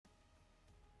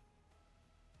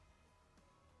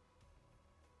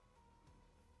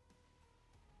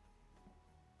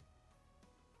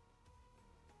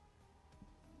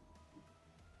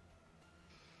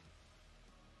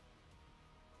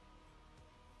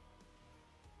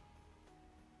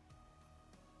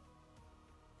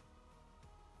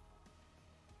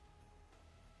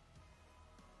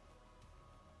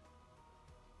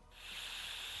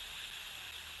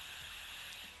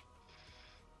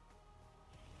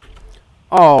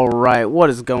Alright, what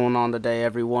is going on today,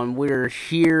 everyone? We're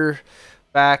here,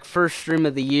 back, first stream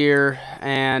of the year,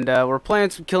 and we're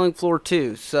playing some Killing Floor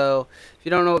 2. So, if you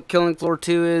don't know what Killing Floor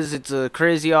 2 is, it's a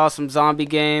crazy awesome zombie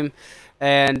game,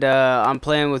 and I'm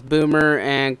playing with Boomer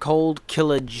and Cold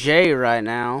Killer J right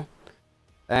now.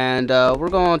 And we're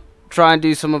going to try and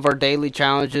do some of our daily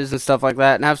challenges and stuff like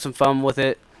that, and have some fun with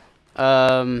it.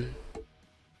 I'm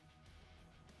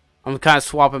kind of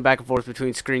swapping back and forth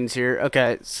between screens here.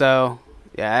 Okay, so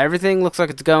yeah, everything looks like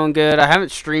it's going good. I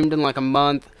haven't streamed in like a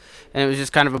month, and it was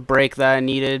just kind of a break that I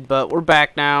needed, but we're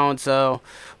back now, and so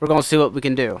we're going to see what we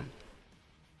can do.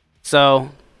 So,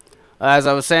 as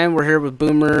I was saying, we're here with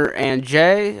Boomer and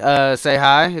Jay. Say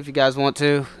hi if you guys want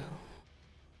to.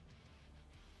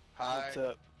 Hi. What's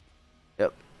up?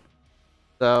 Yep.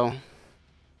 So,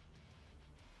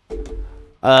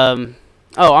 oh,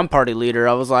 I'm party leader.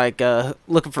 I was like,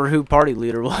 looking for who party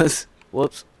leader was.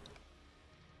 Whoops.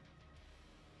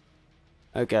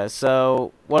 Okay,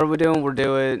 so what are we doing? We're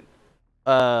doing,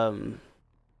 you want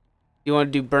to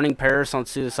do Burning Paris on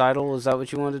Suicidal? Is that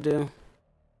what you want to do?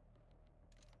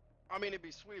 I mean, it'd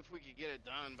be sweet if we could get it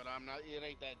done, but it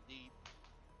ain't that deep.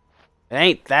 It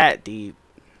ain't that deep.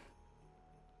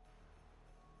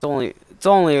 It's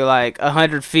only like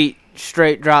 100 feet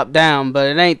straight drop down, but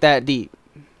it ain't that deep.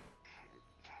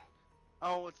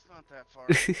 Oh, it's not that far.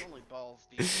 It's only balls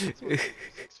deep. It's only like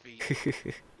 6 feet.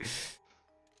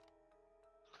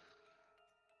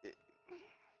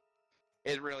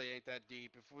 It really ain't that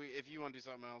deep. If you want to do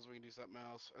something else, we can do something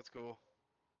else. That's cool.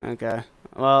 Okay.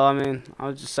 Well, I mean, I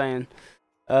was just saying.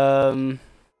 I mean,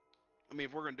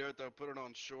 if we're gonna do it though, put it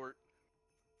on short.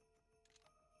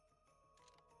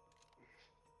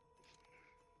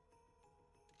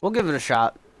 We'll give it a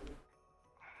shot.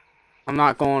 I'm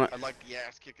not going. I'd like the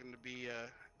ass kicking to be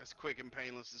as quick and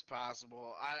painless as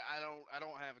possible. I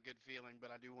don't have a good feeling,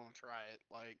 but I do want to try it.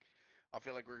 Like, I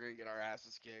feel like we're gonna get our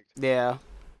asses kicked. Yeah.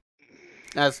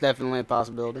 That's definitely a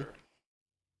possibility.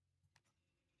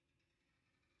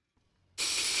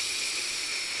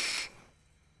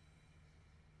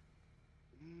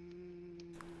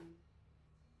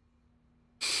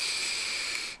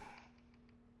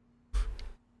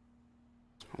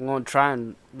 I'm going to try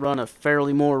and run a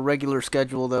fairly more regular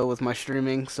schedule, though, with my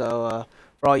streaming. So,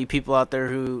 for all you people out there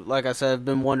who, like I said, have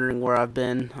been wondering where I've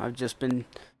just been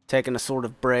taking a sort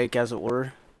of break, as it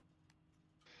were.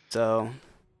 So,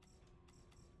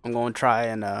 I'm going to try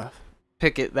and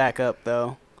pick it back up,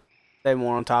 though. Stay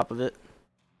more on top of it.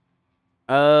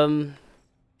 I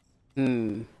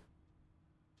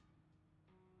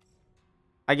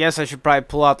guess I should probably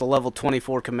pull out the level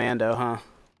 24 commando, huh?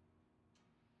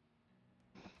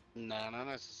 No, not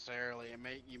necessarily.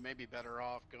 You may be better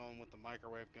off going with the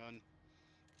microwave gun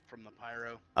from the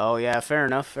pyro. Oh yeah, fair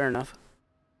enough, fair enough.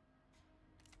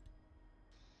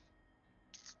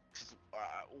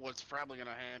 What's probably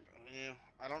gonna happen? Yeah,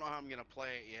 I don't know how I'm gonna play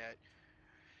it yet.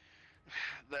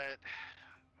 That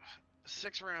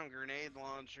 6-round grenade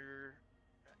launcher,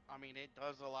 I mean, it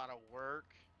does a lot of work.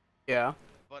 Yeah.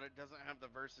 But it doesn't have the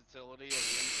versatility of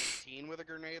the M16 with a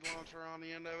grenade launcher on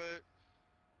the end of it.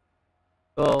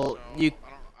 Well, so, I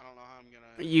don't know how I'm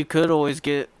gonna. You could always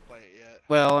get. Play it yet.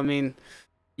 Well, I mean,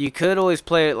 you could always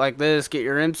play it like this: get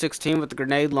your M16 with the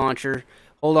grenade launcher,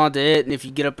 hold on to it, and if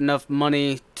you get up enough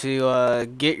money to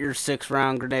get your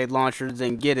 6-round grenade launcher,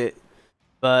 then get it.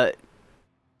 But,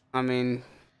 I mean,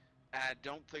 I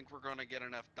don't think we're gonna get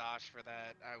enough dosh for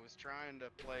that. I was trying to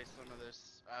play some of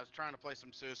this. I was trying to play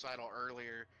some Suicidal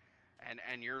earlier.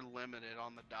 And you're limited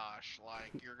on the dosh.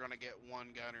 Like, you're gonna get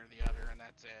one gun or the other, and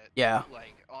that's it. Yeah.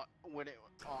 Like, or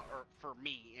for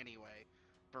me anyway,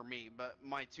 for me. But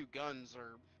my 2 guns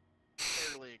are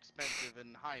fairly expensive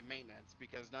and high maintenance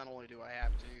because not only do I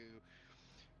have to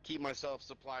keep myself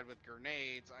supplied with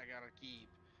grenades, I gotta keep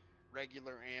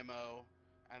regular ammo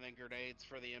and then grenades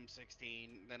for the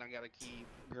M16. Then I gotta keep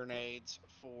grenades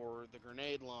for the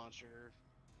grenade launcher,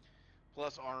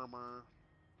 plus armor.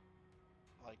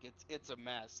 Like it's a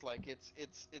mess. Like it's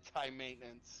high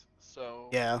maintenance. So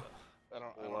yeah. I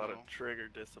don't a lot of trigger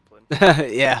discipline.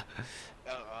 Yeah.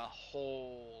 A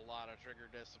whole lot of trigger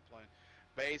discipline.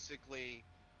 Basically,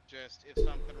 just if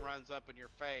something runs up in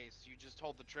your face, you just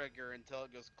hold the trigger until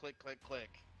it goes click, click,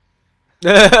 click.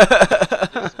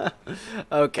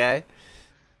 Okay.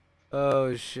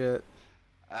 Oh shit.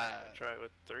 Try it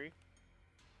with 3.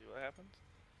 See what happens.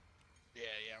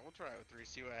 Yeah, we'll try it with 3,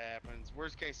 see what happens.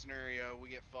 Worst case scenario, we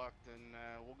get fucked and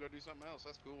we'll go do something else.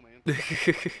 That's cool, man.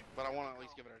 But I want to at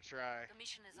least give it a try.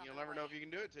 You'll never know if you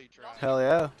can do it till you try. Hell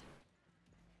yeah.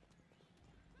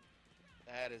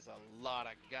 That is a lot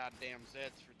of goddamn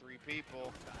Zeds for 3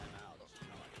 people.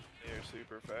 They're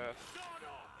super fast.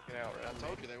 Get out, I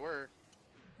told you they were.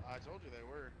 I told you they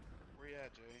were. Where you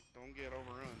at, Jay? Don't get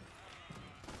overrun.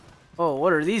 Oh,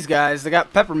 what are these guys? They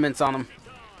got peppermints on them.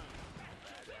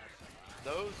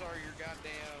 Those are your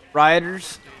goddamn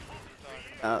Rioters? dude, what you're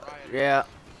talking about, rioters. Yeah.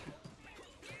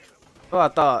 Oh, I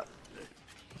thought. Get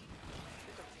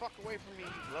the fuck away from me, you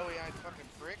glowy-eyed fucking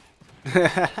prick.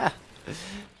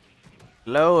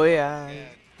 Glowy-eyed. Yeah,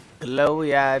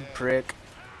 Glowy-eyed prick.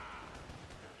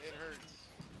 it hurts.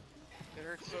 It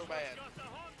hurts so bad.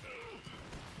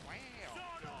 Wow.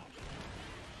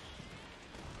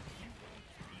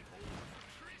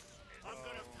 Oh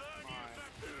my.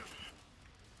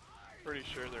 Pretty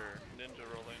sure they're ninja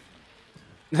rolling.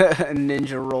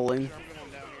 Ninja rolling. Sure, I'm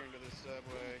going down here into this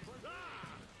subway.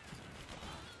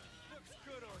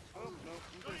 Oh, no, I'm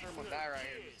pretty sure I'm gonna die right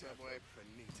here in the subway.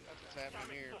 That's what's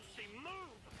happening here.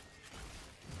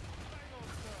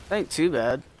 Ain't too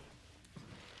bad.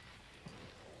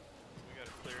 We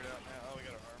gotta clear it out now. Oh, we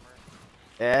got our armor.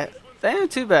 Yeah, they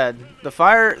ain't too bad. The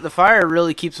fire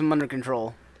really keeps them under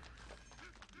control.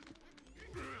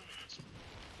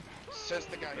 Says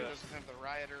the guy who doesn't have the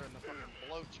rioter and the fucking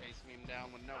bloat chasing him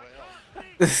down with no help.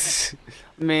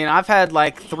 I mean, I've had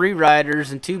like 3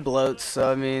 riders and 2 bloats,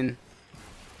 so I mean,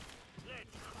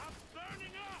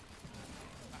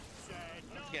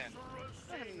 Again,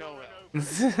 no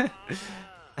help.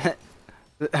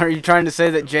 are you trying to say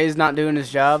that Jay's not doing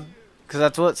his job? Because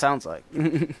that's what it sounds like.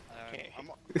 I'm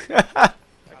I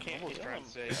can't almost hit trying him to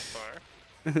say that far.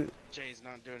 Jay's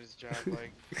not doing his job.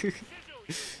 Like,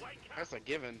 that's a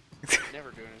given.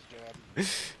 Never doing his job.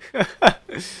 Be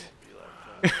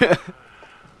like that.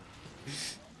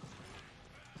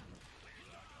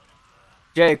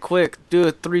 Jay, quick, do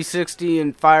a 360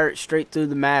 and fire it straight through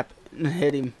the map and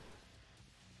hit him.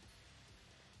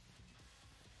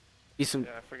 Be some. Yeah,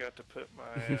 I forgot to put my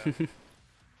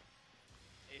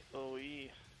AOE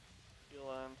heal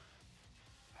on.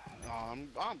 I'm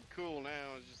cool now.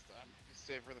 It's just I'm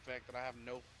save for the fact that I have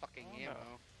no fucking Oh, ammo.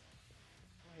 no.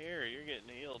 Here, you're getting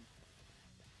healed.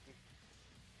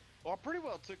 Well, I pretty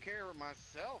well took care of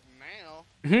myself now.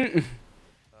 Oh,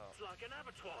 Like an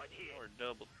abattoir here. we're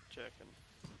double checking.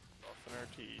 Off an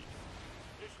RT.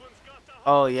 This one's got the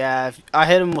Oh yeah, if I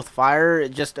hit them with fire,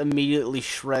 it just immediately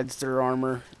shreds their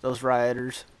armor. Those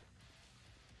rioters.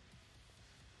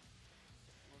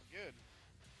 Well, good.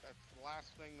 That's the last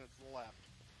thing that's left.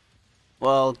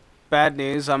 Well, bad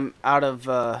news. I'm out of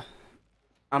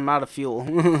fuel.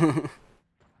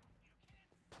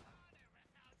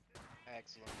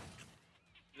 Excellent.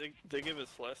 They give us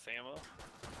less ammo.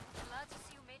 Glad to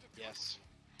see you made it. Yes.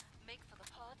 Make for the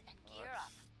pod and Well, gear that's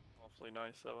up. awfully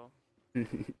nice of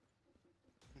them.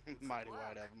 Mighty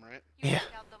wide of them, right? You Yeah.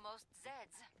 took out the most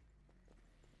Zeds.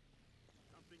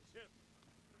 something's hit.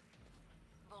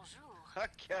 Bonjour. I got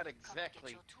Come get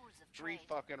exactly your tools of 3 trade.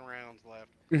 fucking rounds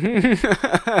left.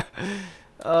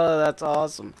 Oh, that's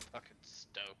awesome. Fucking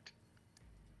stoked.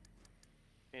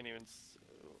 Can't even.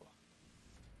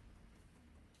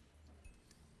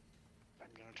 I'm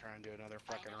gonna try and do another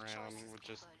fucking Final round choice is with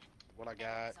just good. what I got.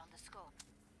 Enemies on the scope.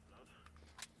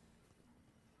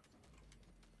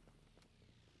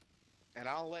 And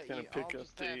I'll let Gonna you. pick I'll up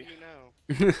just have the- you know,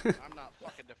 I'm not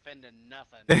fucking defending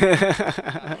nothing. Not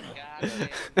a goddamn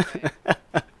thing.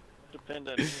 Depend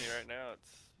on me right now.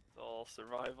 It's all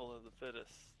survival of the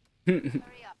fittest. Hurry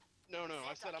up. No, I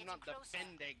Zeds said are I'm not getting closer.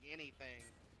 defending anything.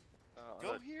 Oh,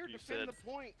 Go that- here, you defend said the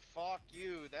point. Fuck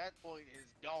you. That point is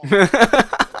gone. There's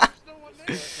no one there.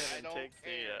 go ahead I and don't take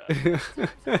care. Time's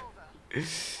over.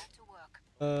 Back to work.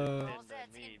 depend All on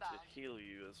Zeds me to inbound. heal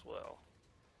you as well.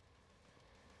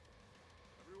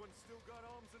 Everyone's still got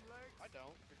arms and legs. I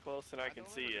don't. You're close and I can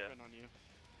don't see ever you. depend on you.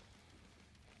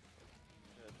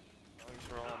 Good. As long as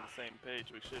we're all on the same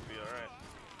page, we should be alright.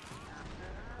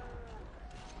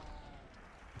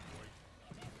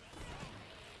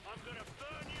 I'm gonna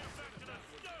burn you back to the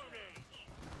Stone Age.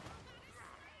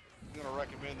 I'm gonna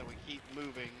recommend that we keep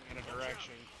moving in a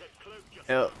direction. That cloak just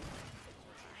Yep. For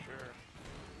sure.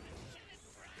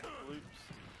 Loops.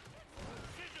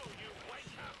 sizzle, you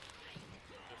wake up.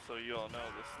 Just so you all know,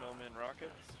 the snowman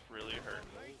rockets really hurt.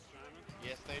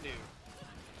 Yes, they do.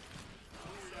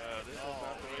 This is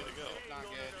not the way to go. Not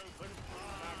good.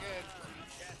 Not good.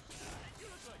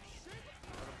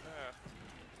 Ah.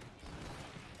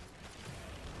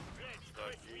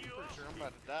 Stuck. Pretty sure I'm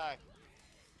about to die.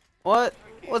 What?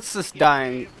 What's this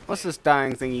dying? What's this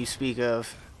dying thing you speak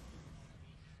of?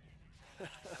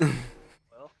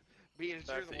 Well, Being fact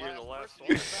sure that you're the last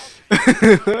person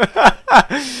you're about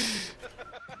to-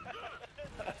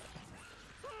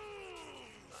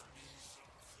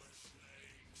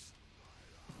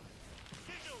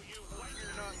 Sizzle, you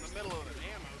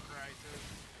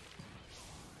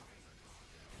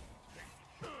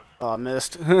Oh, I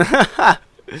missed.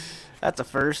 That's a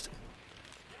first.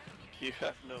 You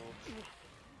have no.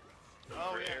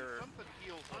 Oh yeah, Error. something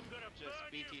heals them. Just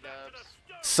BT dubs.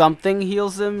 Something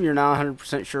heals them. You're not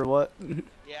 100% sure what.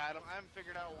 Yeah, I haven't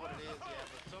figured out what it is yet,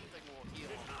 but something will heal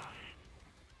them.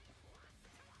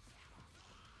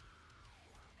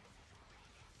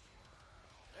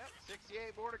 Yep,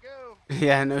 68 more to go.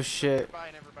 Yeah, no shit.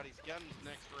 Buying everybody's guns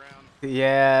next round.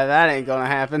 Yeah, that ain't gonna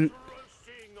happen.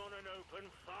 Roasting on an open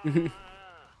fire.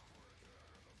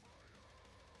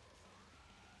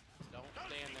 Don't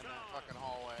stand in that fucking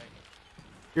hallway.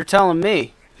 You're telling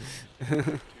me. Too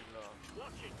long.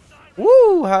 Watch it, side.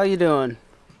 Woo! How you doing?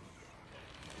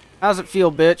 How's it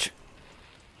feel, bitch?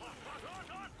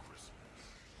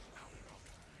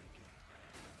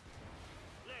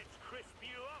 Let's crisp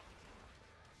you up.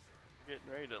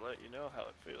 Getting ready to let you know how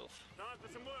it feels. Time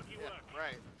for some worky Yeah, work.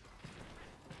 right.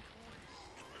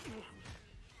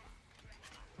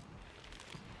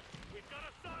 We've got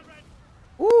a siren.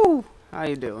 Woo! How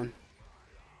you doing?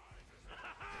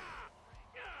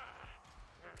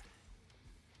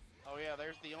 Oh yeah,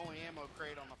 there's the only ammo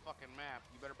crate on the fucking map.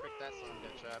 You better pick that son of a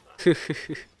bitch up.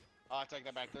 Oh, I take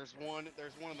that back. There's one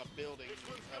in the building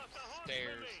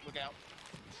upstairs. Look out.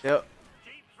 Yep.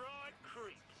 Deep fried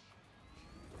creeps.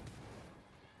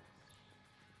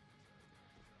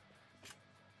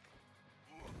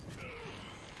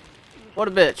 What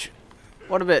a bitch.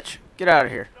 What a bitch. Get out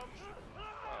of here.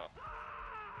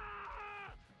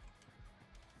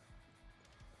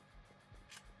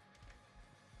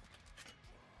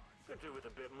 Could do with a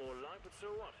bit more light, but so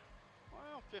what?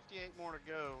 Well, 58 more to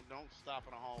go. Don't stop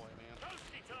in a hallway, man.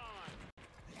 Toasty time.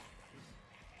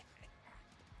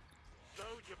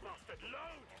 Load, you bastard,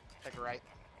 load. Take a right.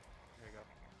 There you go.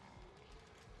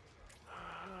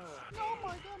 Oh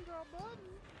my gumdrop button.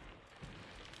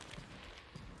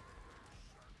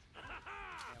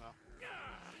 Ammo.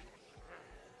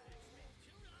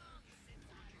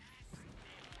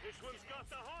 This one's got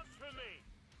the hots for me.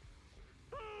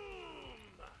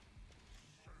 Boom.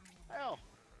 Hell.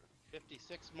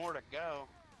 56 more to go.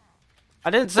 I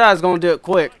didn't say I was gonna do it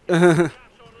quick. Cash on legs.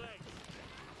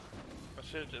 I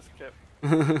should have just kept.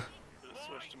 Just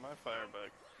switched to my firebug.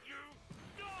 You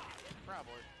die.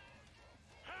 Probably.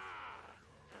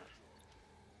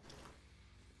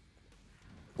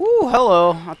 Ooh,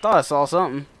 hello. I thought I saw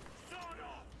something. Sod off.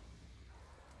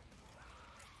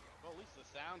 Well, at least the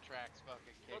soundtrack's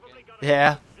fucking Probably kicking. got a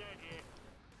Yeah. Z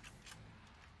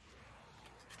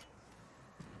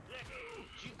here.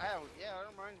 Oh, yeah, that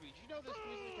reminds me. Did you know this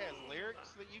music has lyrics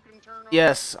that you can turn on?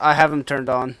 Yes, I have them turned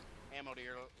on. Ammo to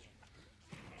your...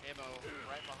 Ammo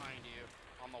right behind you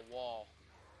on the wall.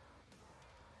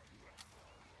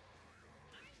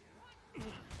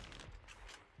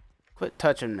 Quit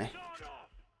touching me. Sod off.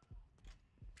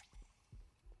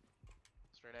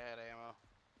 Straight ahead ammo.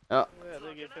 Oh, Yeah,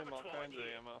 they give him all kinds of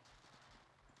ammo.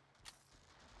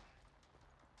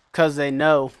 'cause they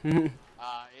know. It's...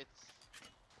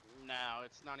 No,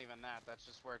 it's not even that. That's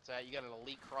just where it's at. You got an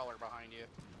elite crawler behind you.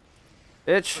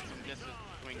 Bitch. Put some distance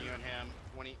between you and him.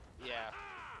 When he... Yeah.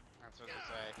 That's what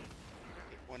I say.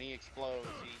 When he explodes,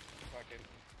 he fucking...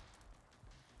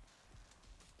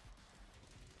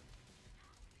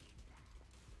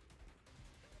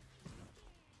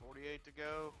 .48 to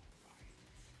go.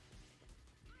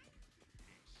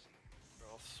 They're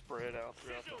all spread out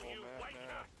throughout the Sizzle, whole you map waker.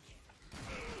 now.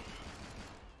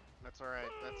 That's alright.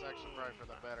 That's actually probably for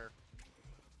the better.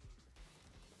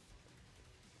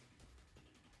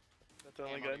 That's the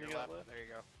only Ammo to gun you your got left. left? There you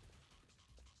go.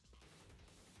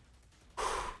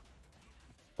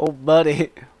 Oh,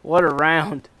 buddy. What a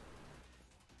round.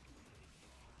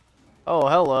 Oh,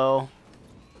 hello.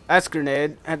 That's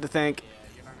grenade. Had to think. Yeah,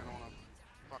 you're not gonna wanna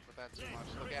fuck with that too much.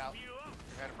 Look out. You up.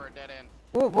 You're headed for a dead end.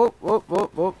 Whoop, whoop, whoop,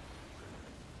 whoop, whoop.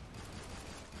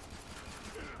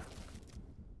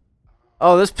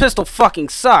 Oh, this pistol fucking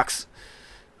sucks.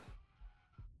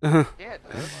 Yeah, it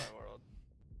does.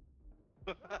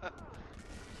 My world.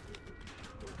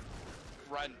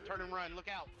 Run. Turn and run. Look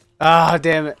out. Ah,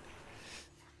 damn it.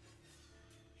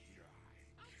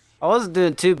 I wasn't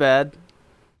doing too bad.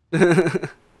 I told you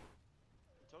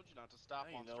not to stop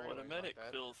Now on you know what a straightaways medic like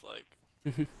that. feels like.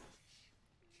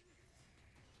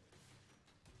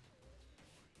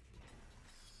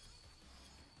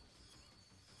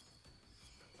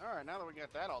 Alright, now that we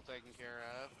got that all taken care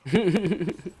of.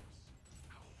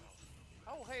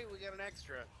 Oh, hey, we got an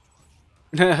extra.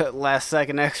 Last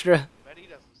second extra. Bet he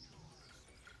doesn't.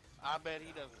 I bet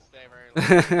he doesn't stay very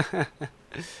long.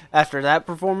 After that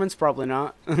performance, probably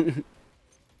not.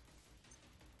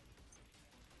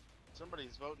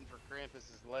 Somebody's voting for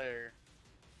Krampus's lair.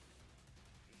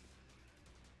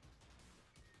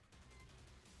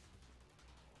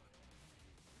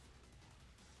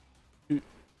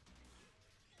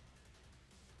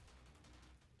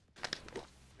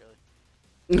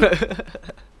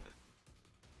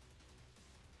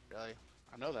 Really?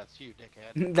 I know that's you,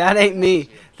 dickhead. That ain't me.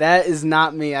 That's you. That is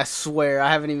not me. I swear.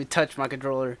 I haven't even touched my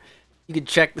controller. You can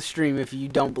check the stream if you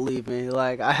don't believe me.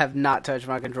 Like, I have not touched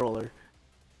my controller.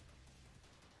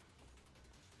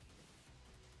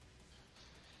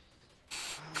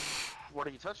 What are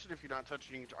you touching if you're not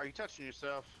touching? Are you touching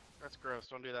yourself? That's gross.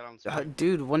 Don't do that on stream.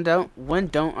 Dude, when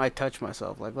don't I touch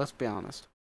myself? Like, let's be honest.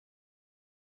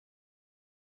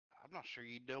 I'm not sure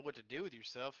you know what to do with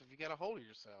yourself if you got a hold of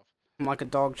yourself. I'm like a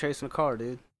dog chasing a car,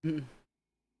 dude. I don't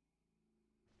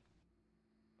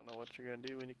know what you're gonna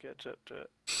do when you catch up to it.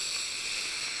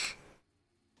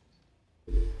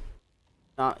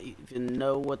 Not even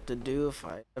know what to do if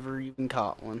I ever even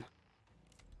caught one.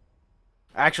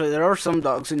 Actually, there are some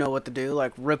dogs who know what to do,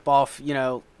 like rip off, you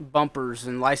know, bumpers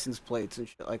and license plates and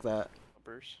shit like that.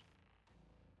 Bumpers.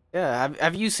 Yeah,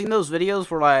 have you seen those videos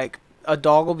where, like, a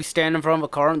dog will be standing in front of a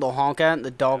car and they'll honk at it and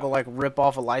the dog will, like, rip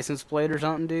off a license plate or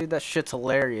something, dude? That shit's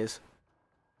hilarious.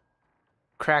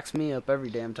 Cracks me up every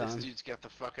damn This time. dude's got the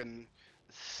fucking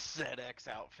ZX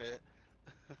outfit.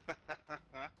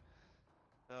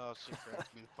 Oh, shit cracks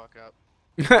me the fuck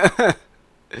up.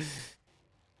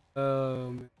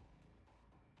 Man.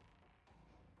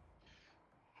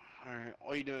 Alright,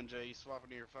 what are you doing, Jay? You swapping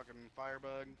to your fucking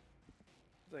firebug?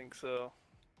 I think so.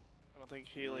 I don't think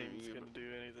healing's Yeah, gonna do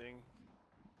anything.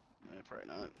 Yeah, probably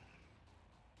not.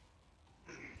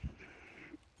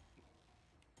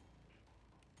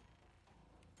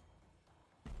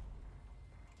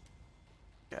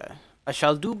 Okay. I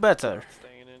shall do better.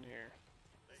 Staying in here.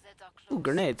 Zeds are Ooh, close.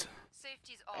 grenades.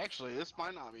 Safety's off. Actually, this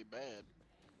might not be bad.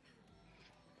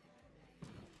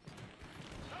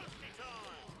 Toasty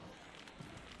time!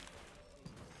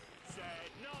 Said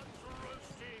nuts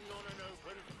roasting on an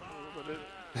open But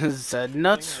fire. Said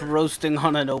nuts roasting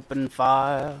on an open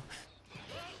fire.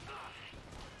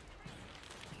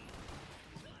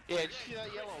 Yeah, did you see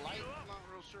that yellow light? I'm not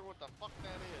real sure what the fuck that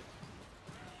is.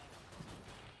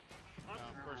 No,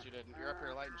 of course you didn't. You're up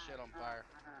here lighting shit on fire.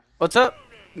 What's up?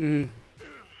 Mm.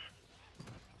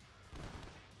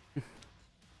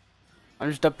 I'm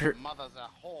just up here. Mother's a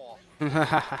whore.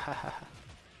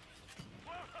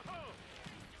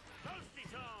 Toasty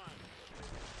time!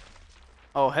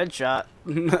 Oh, headshot.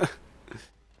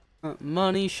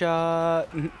 Money shot.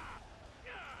 I'm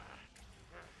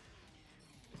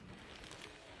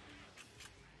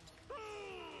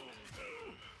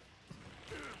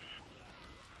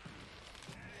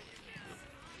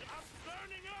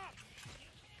burning up!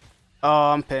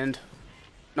 Oh, I'm pinned.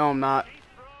 No, I'm not. Deep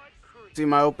fried creep. See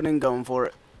my opening, going for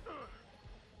it.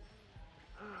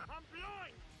 I'm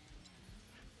blind!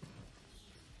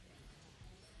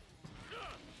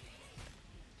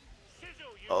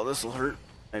 Sizzle, you Oh, this will hurt.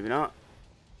 Maybe not.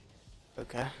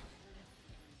 Okay.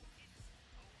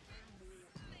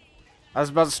 I was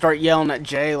about to start yelling at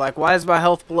Jay, like, why is my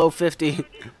health below 50?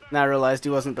 And I realized he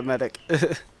wasn't the medic. I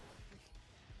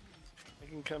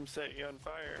can come set you on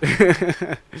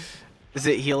fire. Is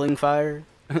it healing fire?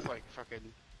 It's like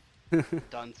fucking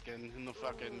Dunskin in the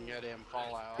fucking goddamn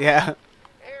Fallout. Yeah.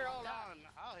 Here, hold on.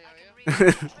 I'll I heal can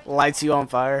you. read Lights you on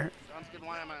fire. Dunskin,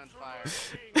 why am I on fire?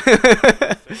 Saving Why am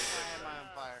I on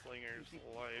fire? Slinger's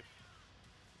life.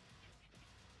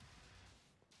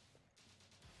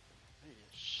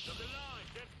 The line,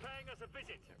 that's paying us a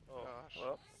visit. Oh, Gosh.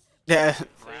 well. Yeah.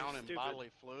 Drown in Stupid. bodily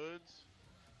fluids?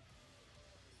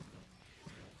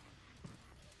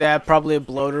 Yeah, probably a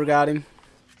bloater got him.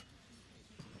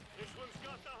 This one's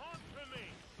got the hunt for me.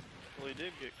 Well, he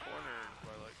did get cornered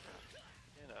by like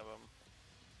 10 of them.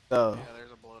 So, Yeah,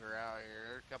 there's a bloater out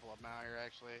here. There's a couple of them out here,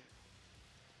 actually.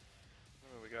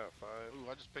 Oh, we got 5.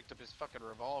 Ooh, I just picked up his fucking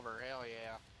revolver. Hell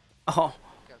yeah. oh,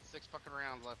 Got 6 fucking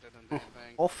rounds left in the damn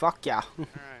thing. oh fuck yeah.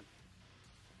 Alright.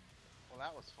 Well,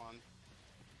 that was fun.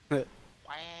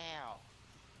 Wow.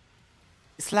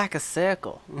 It's like a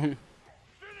circle. Finish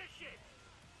it!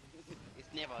 It's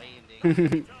never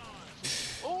ending.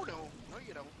 Oh no! No,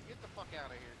 you don't. Get the fuck out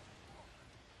of here.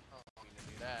 Oh, I'm gonna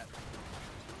do that.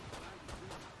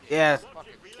 Yeah,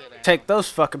 Fucking sit down. take those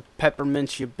fucking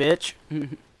peppermints, you bitch.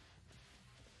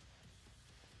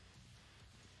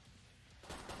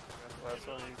 Last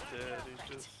one he's dead.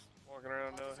 He's just walking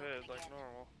around no head like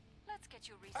normal. Let's get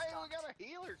you Hey, restocked. we got a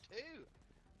healer too.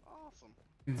 Awesome.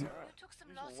 You took some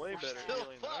He's losses way last better time. Still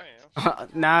healing than I am.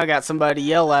 Now I got somebody to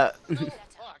yell at. Still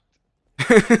fucked.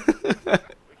 We feel okay.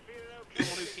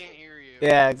 Someone who can't hear you.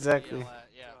 Yeah, exactly. Yell at,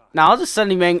 yeah. Now I'll just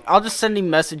send him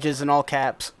messages in all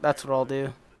caps. That's what I'll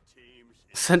do.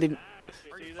 Send him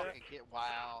Or See you that? fucking get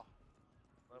wow.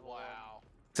 Level one. Wow.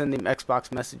 send him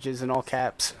Xbox messages in all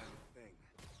caps.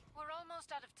 We're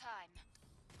almost out of time.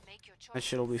 Make your That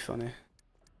shit'll be funny.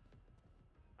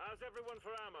 How's everyone for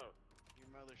ammo? Your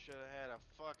mother should have had a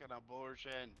fucking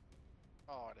abortion.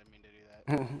 Oh, I didn't mean to do that.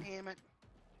 Damn it.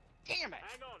 Damn it!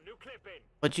 Hang on, new clip in.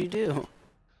 What'd you do?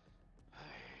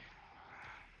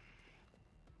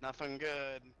 Nothing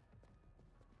good.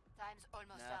 Time's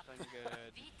almost Nothing good. up.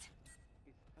 Vite.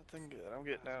 Nothing good. I'm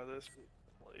getting out of this place.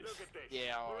 Look at this.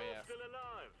 Yeah, oh We're all yeah. still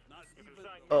alive. If it was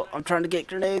like Oh, I'm trying to get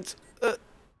grenades. Maintain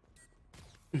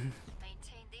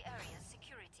the area's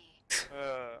security.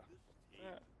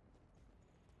 Yeah.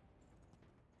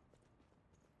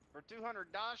 For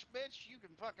 200 dosh, bitch, you can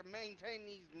fucking maintain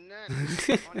these nuts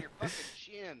on your fucking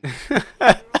chin.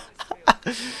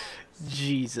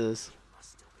 Jesus.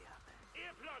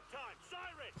 earplug time,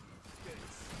 siren.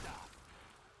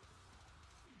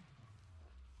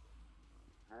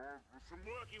 Some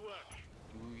worky work.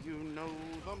 Do you know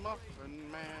the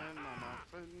Muffin Man, the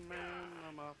Muffin Man,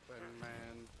 the Muffin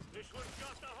Man? This one's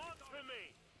got the hot for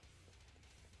me.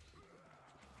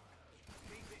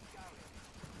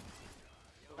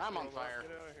 I'm on Robot, fire.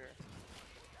 Get out of here.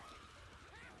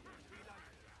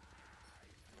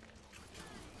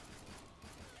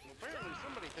 Well, apparently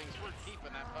somebody thinks we're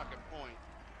keeping that fucking point.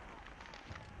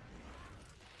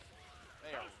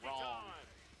 They are Toasty wrong. time.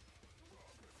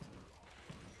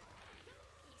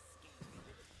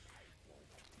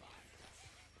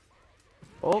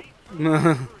 Oh.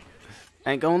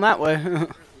 Ain't going that way. This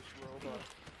robot.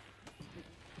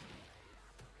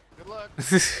 Good luck. Let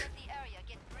the area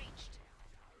get breached.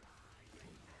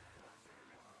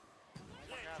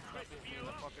 God, fuck you in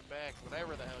the fucking back,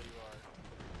 whatever the hell you are.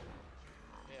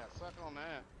 Yeah, suck on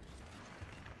that.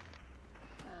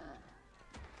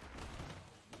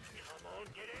 Come on,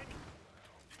 get in.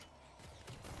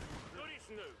 Goody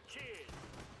Snoop, cheers.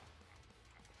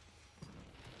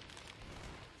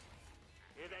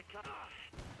 Here they come.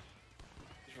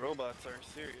 These robots are a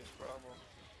serious problem.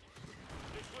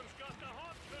 This one's got the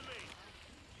hot for me.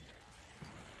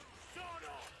 Sort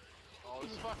of. Oh,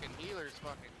 this fucking healer's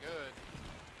fucking good.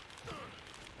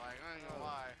 Like, I ain't gonna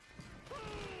lie.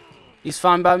 He's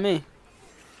fine by me.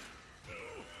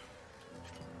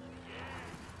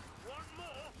 One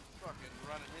more. Fucking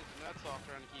running his nuts off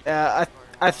trying to keep. Yeah,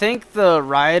 I think the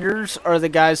rioters are the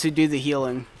guys who do the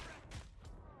healing.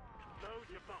 Load,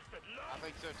 you bastard. I Load.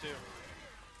 think so too.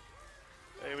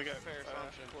 Hey, we got Fair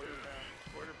assumption. quarter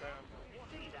pound. Quarter pound.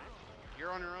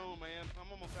 You're on your own, man.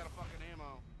 I'm almost out of fucking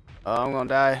ammo. Oh, I'm gonna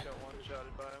die. Got one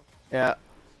shotted by him. Yeah.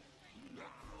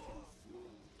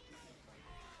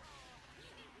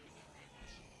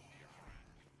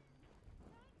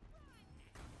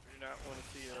 Do not want to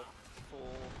see a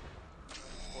full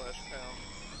splash pound.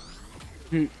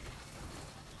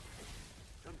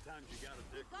 Sometimes you gotta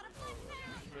dig.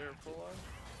 They're full on.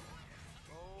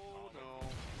 Oh no.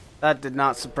 That did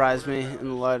not surprise me in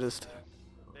the lightest.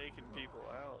 Taking people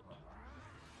out.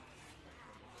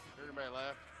 Everybody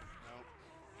left? No.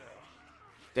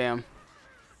 Damn.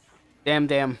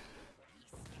 Damn.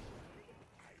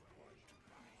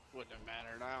 Wouldn't have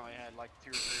mattered. I only had like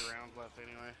 2 or 3 rounds left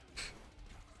anyway.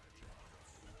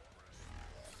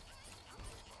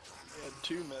 We had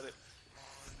 2 medics.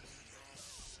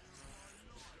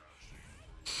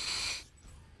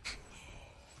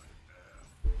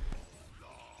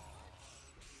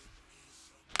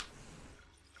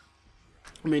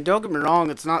 I mean, don't get me wrong,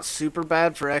 it's not super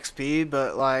bad for XP,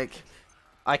 but like,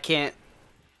 I can't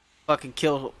fucking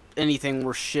kill anything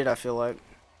worth shit, I feel like.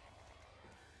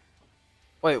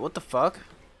 Wait, what the fuck?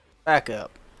 Back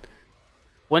up.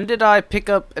 When did I pick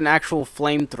up an actual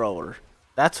flamethrower?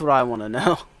 That's what I want to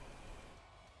know.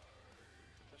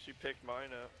 She picked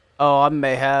mine up. Oh, I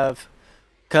may have.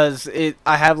 Because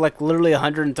I have like literally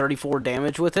 134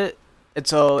 damage with it. And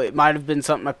so it might have been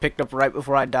something I picked up right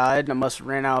before I died. And I must have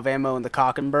ran out of ammo in the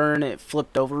cock and burn. It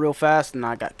flipped over real fast and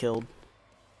I got killed.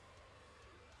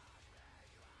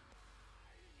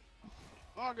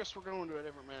 Well, I guess we're going to a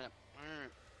different map.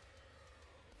 Alright.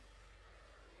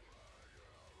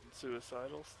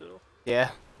 Suicidal still.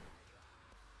 Yeah.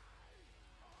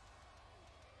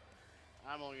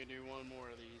 I'm only gonna do one more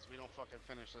of these. We don't fucking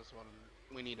finish this one.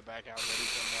 We need to back out and go do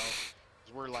something else.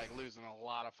 'Cause we're like losing a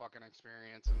lot of fucking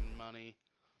experience and money.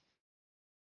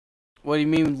 What do you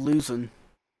mean losing?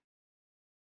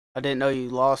 I didn't know you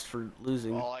lost for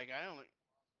losing. Well, like I only.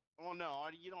 Well, no,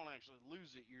 you don't actually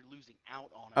lose it. You're losing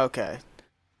out on it. Okay.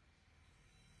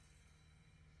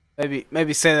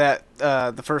 Maybe say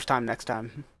that the first time next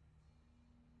time.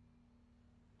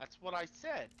 That's what I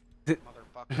said,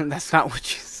 motherfucker. That's not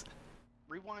what you said.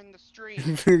 Rewind the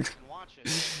stream and watch it.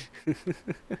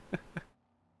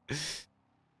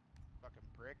 Fucking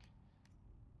prick.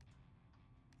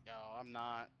 Yo, I'm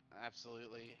not.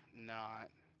 Absolutely not.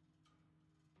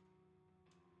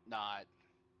 Not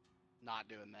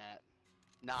doing that.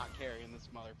 Not carrying this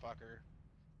motherfucker.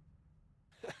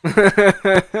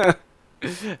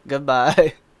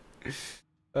 Goodbye.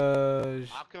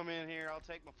 I'll come in here, I'll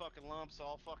take my fucking lumps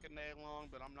all fucking day long,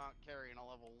 but I'm not carrying a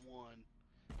level 1.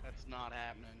 That's not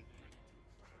happening.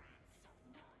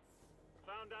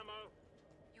 Found ammo.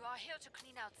 You are here to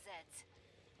clean out Zeds.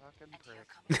 Fucking And here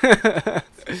prick.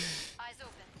 comes eyes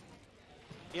open.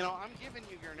 You know, I'm giving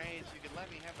you grenades, you could let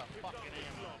me have the fucking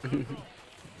ammo.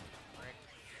 Prick.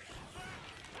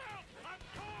 Help! I'm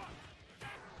caught!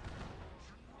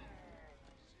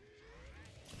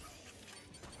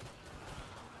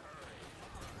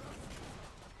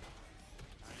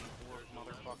 94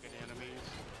 motherfucking enemies.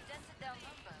 Dented their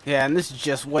number. Yeah, and this is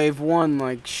just wave 1,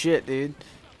 like shit, dude.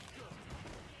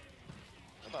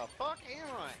 Where the fuck am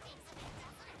I?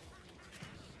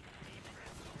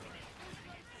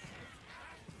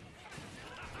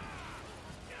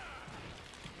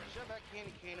 Shove that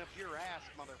candy cane up your ass,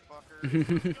 motherfucker. Got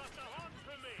the hunt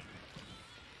for me.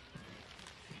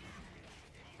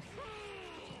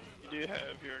 You do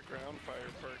have your ground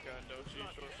fire perk on, don't you,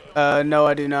 Shortstop? No,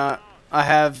 I do not. I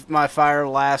have my fire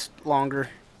last longer.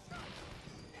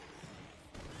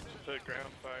 Put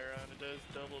ground fire on, it does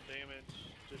double damage.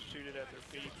 Just shoot it at their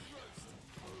feet.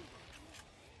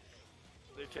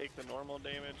 They take the normal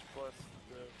damage plus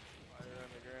the fire on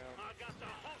the ground. I got the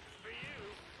hunt for you.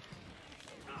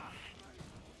 Ah.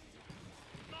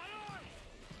 My eye!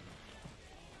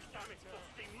 Damn it,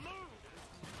 Dusty, move!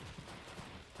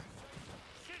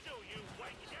 Sizzle, you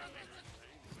wake damn it!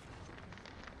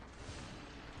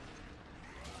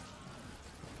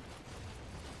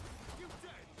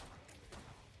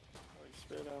 Oh, he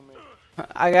spit on me.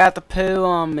 I got the poo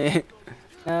on me.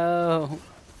 No.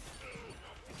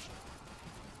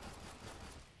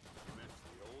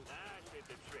 That did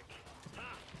the trick. Ha!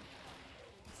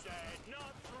 Said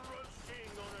not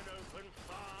roasting on an open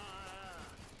fire.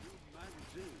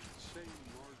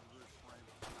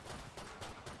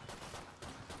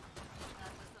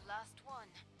 That was the last one.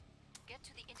 Get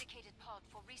to the indicated pod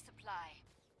for resupply.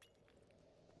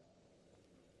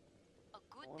 A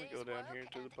good wanna day's go down work here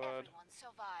to the and pod. everyone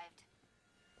survived.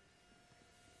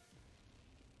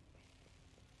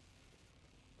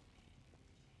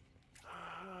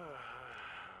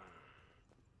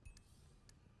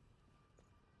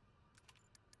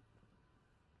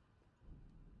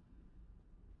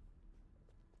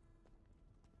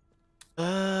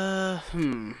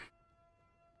 Hmm.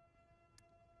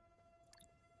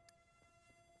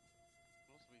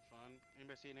 This will be fun.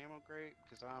 Anybody see an ammo crate?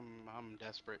 Cause I'm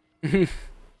desperate.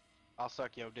 I'll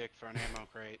suck your dick for an ammo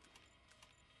crate.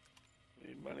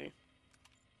 Need money.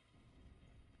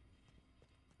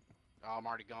 Oh, I'm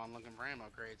already gone looking for ammo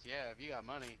crates. Yeah, if you got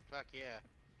money, fuck yeah.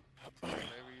 Whatever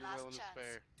you're Last willing to chance.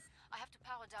 spare. I have to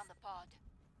power down the pod.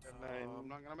 I'm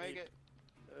not gonna make it.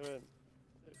 7,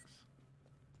 6.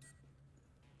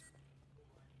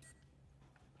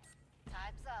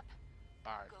 Time's up.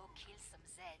 Alright. Go kill some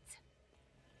Zeds.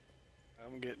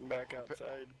 I'm getting back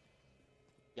outside.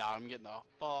 Yeah, I'm getting the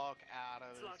fuck out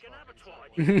of It's this like an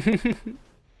fucking abattoir. subway.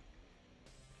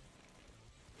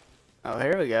 Oh,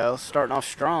 here we go. Starting off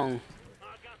strong.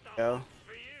 I got the Go. hunt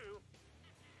for you.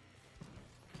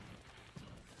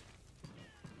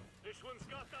 This one's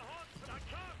got the hunt, but I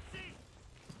can't see.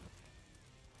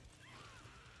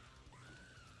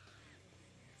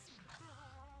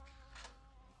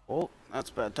 Oh, that's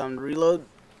about time to reload.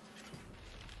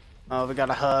 Oh, we got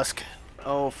a husk.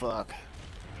 Oh, fuck.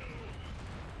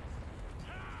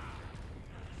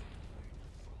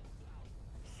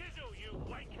 Sizzle, you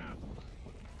wake up.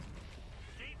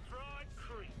 Deep fried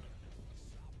creep.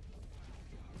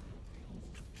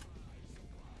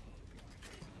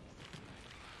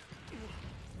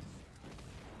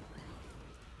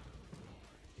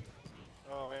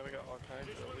 Oh man, we got all kinds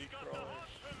This of one's elite got the crawlers. hunt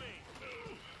for me.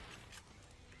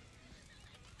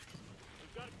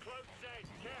 We've got close Zed,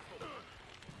 careful.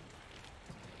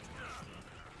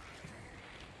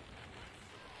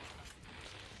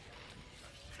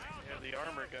 Yeah, the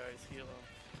armor guys heal them.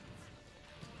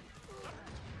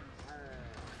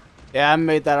 Yeah, I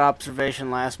made that observation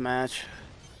last match.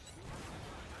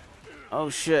 Oh,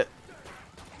 shit.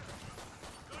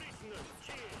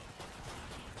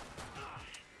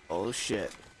 Oh,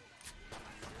 shit.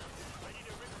 Ready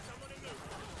to rip someone a new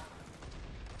one.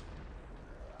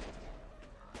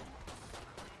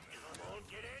 Come on,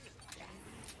 get in.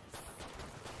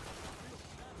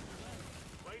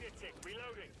 Wait a tick,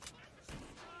 reloading.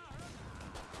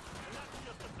 And that's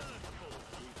just the third pull.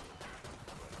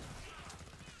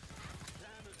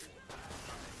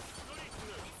 Goody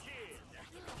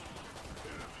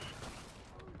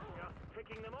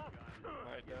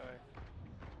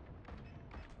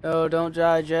Oh, don't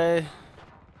die, Jay.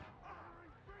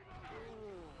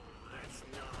 That's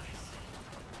nice.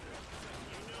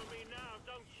 You know me now,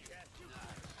 don't you?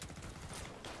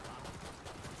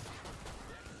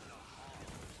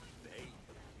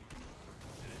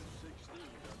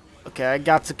 Okay, I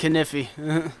got the Kniffy.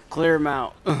 Clear him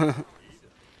out. Perfect.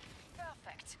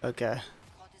 Okay,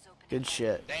 Pod is open good again.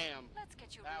 shit. Damn, Let's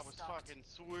get you that was restocked. fucking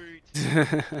sweet. Feels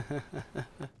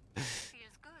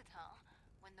good, huh?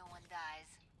 When no one dies.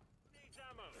 Needs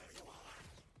ammo.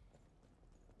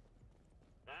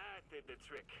 That did the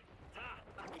trick. Ha!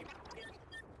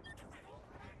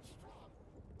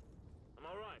 I'm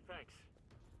alright, thanks.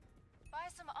 Buy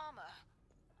some armor.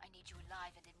 I need you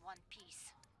alive and in one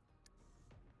piece.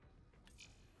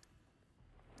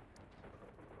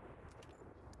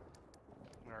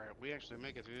 Alright, we actually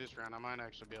make it through this round. I might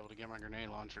actually be able to get my grenade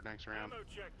launcher next round. Ammo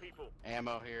check, people.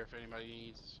 Ammo here if anybody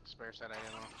needs spare set of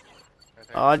ammo. Right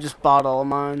there. Oh, I just bought all of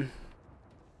mine.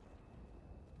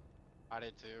 I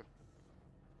did too.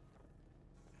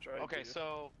 Tried Okay, to.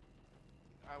 so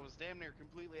I was damn near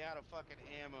completely out of fucking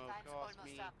ammo. Time's Cost almost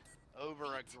me up. over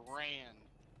 $1,000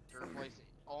 to replace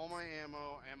all my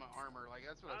ammo and my armor. Like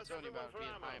that's what I was How's telling you about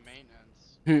everyone being for high ammo?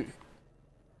 maintenance.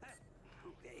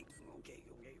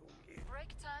 Break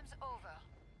time's over.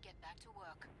 Get back to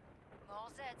work. More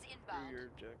Zeds Do inbound. your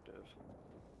objective.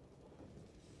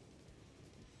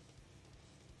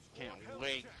 Can't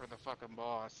wait for the fucking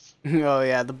boss. Oh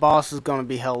yeah, the boss is gonna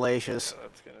be hellacious. So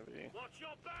that's gonna be. Watch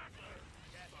your back!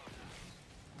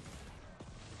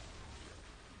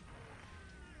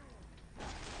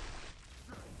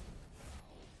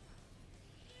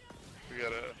 We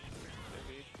gotta.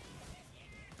 Maybe.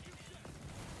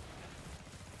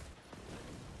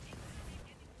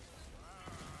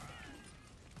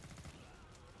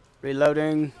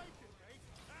 Reloading.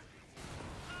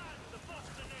 The boss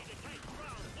grenade takes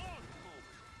round one!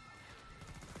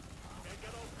 Can't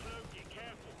get all clokey,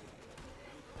 careful.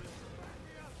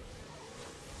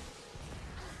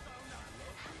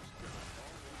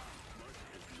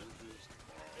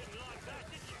 Didn't like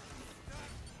that, did you?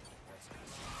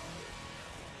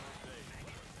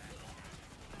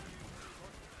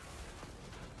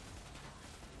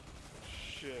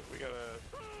 Shit, we gotta.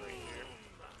 Right here.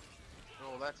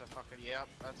 Oh, that's a fucking yep.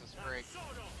 That's a sprig. Sort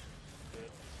of.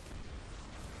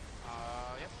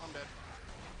 Yep, I'm dead.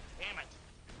 Damn it.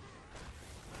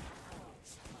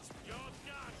 You're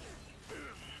done.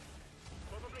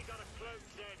 Probably got a cloak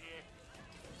dead here.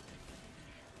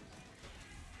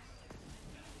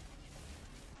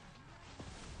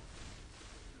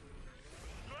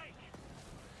 Drake!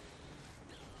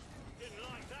 Didn't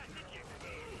like that, did you?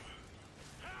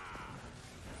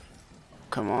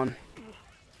 Come on.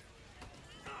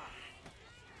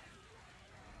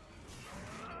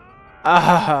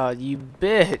 Ah, you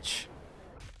bitch.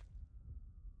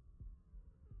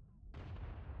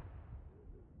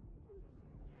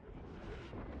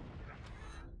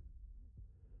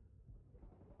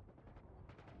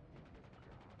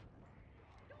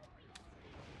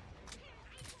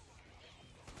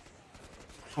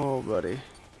 Oh, buddy.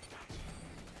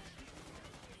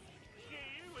 See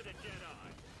you with a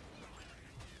Jedi.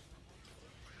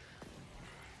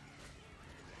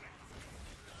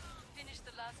 Finish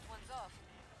the last ones off,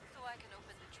 so I can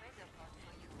open the trader pod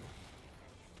for you.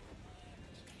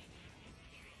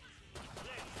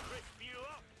 Let's crisp you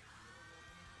up.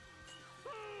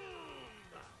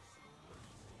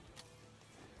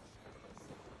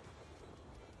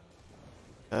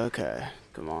 Okay,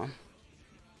 come on.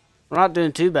 We're not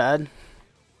doing too bad.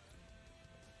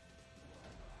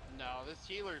 No, this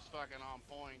healer's fucking on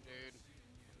point, dude.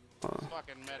 This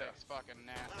fucking medic's fucking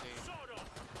nasty. Sort of.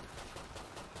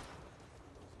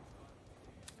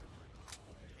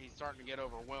 He's starting to get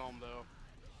overwhelmed though.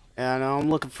 Yeah, I know. I'm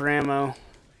looking for ammo.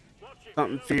 Watch it.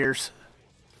 Something fierce.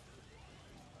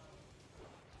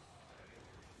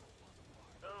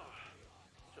 Oh,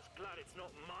 just glad it's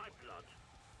not my blood.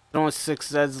 There's only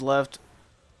 6 Zeds left.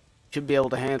 Should be able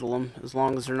to handle them as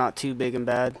long as they're not too big and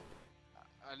bad.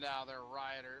 Now they're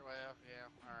rioters. Well, yeah,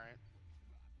 alright.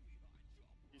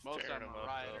 He's Most of tearing them them are up,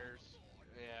 rioters.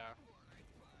 Yeah.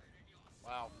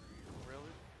 Wow.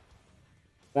 Really?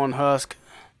 One husk.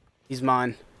 He's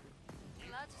mine.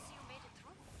 Glad to see you made it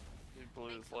through. though. He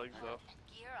blew his legs off.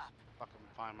 And gear up. Fucking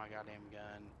find my goddamn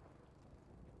gun.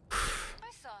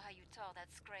 I saw how you tore that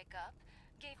Scrake up.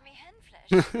 Gave me hen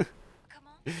flesh. Come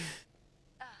on.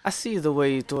 I see the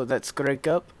way you tore that Scrake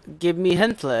up. Give me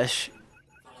hen flesh.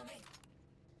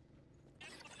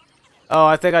 Oh,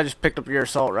 I think I just picked up your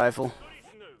assault rifle.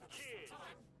 Goodies new. Cheers.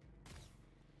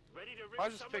 Ready to rip I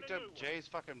just some of picked the up new Jay's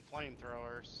fucking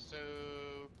flamethrower, so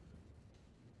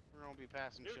We're gonna be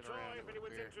passing New shit toy around if over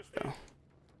anyone's here. interested.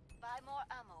 Buy more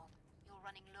ammo. You're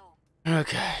running low.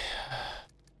 Okay.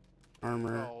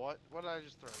 Armor. Oh, what did I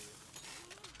just throw you?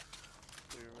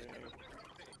 Do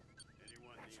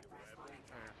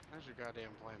There's your goddamn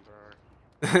flamethrower.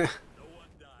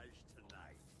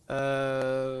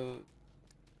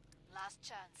 Last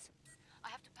chance. I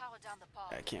have to power down the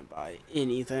pod. I can't buy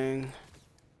anything.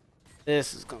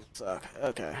 This is gonna suck.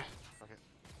 Okay.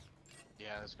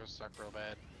 Yeah, this gonna suck real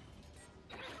bad.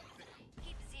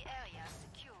 Keep the area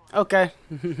secure. Okay.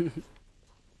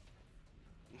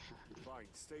 Fine,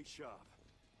 stay sharp.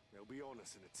 They'll be on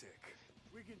us in a tick.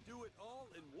 We can do it all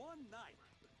in one night.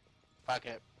 Fuck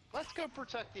it. Let's go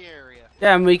protect the area.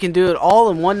 Yeah, and we can do it all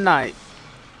in one night.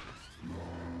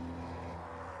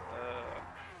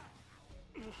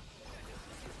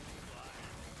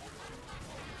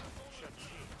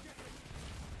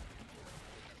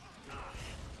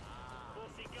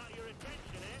 Bossy got your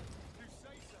attention, eh?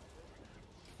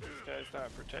 This guy's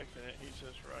not protecting it, he's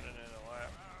just running in a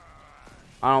lap.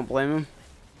 I don't blame him.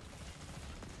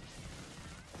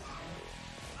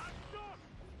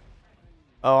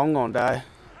 Oh, I'm gonna die.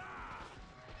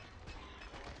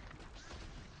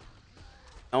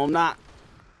 No, I'm not.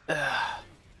 A decent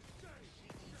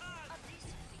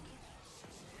beginning.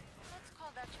 Let's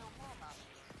call that your warm-up.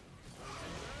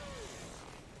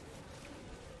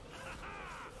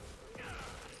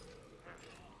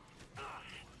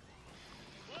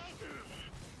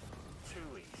 Too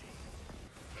easy.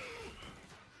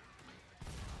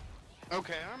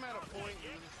 Okay, I'm at a point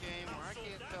in this game where I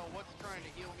can't tell what's trying to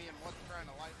heal me and what's trying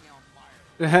to light me on fire.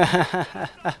 Not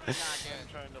I'm good.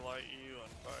 trying to light you on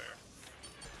fire.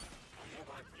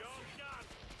 Job done.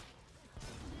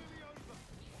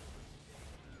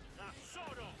 Now,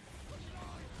 sort of.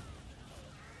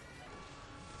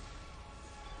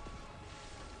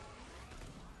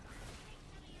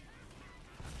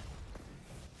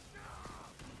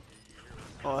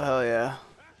 Oh, hell yeah.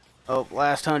 Oh,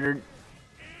 last 100.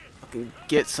 Fucking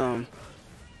get some.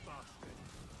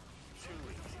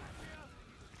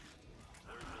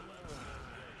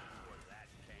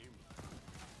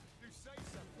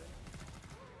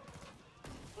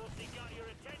 Bossy got your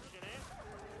attention, eh?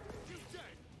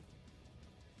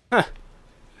 Huh.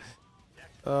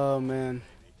 Oh, man.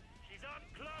 She's up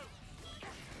close.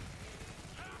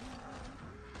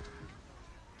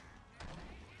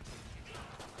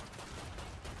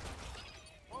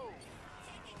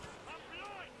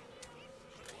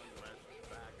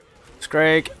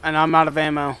 Scrake, and I'm out of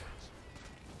ammo.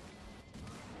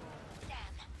 Damn.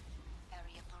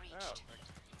 Area breached.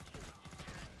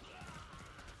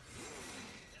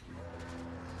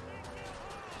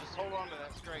 Just hold on to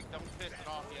that strike. Don't piss it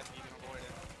off yet so you can avoid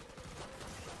it.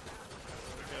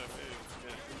 We gotta move, we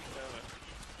gotta keep coming.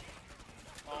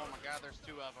 Oh my god, there's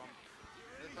two of them.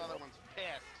 This other one's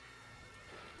pissed.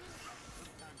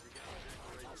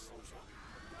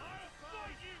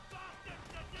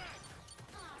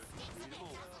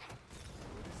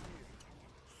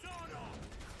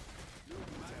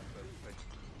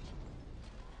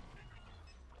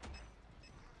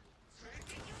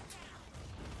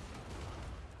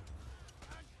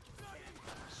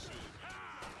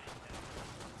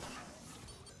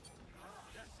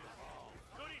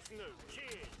 Goody Snoop,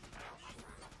 cheers.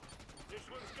 This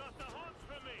one's got the hots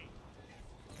for me.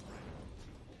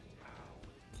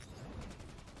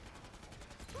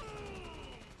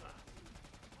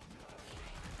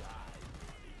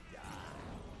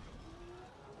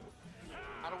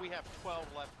 How do we have 12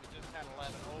 left? We just had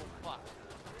 11. Oh fuck.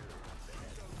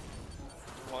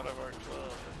 One of our 12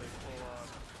 that they pull on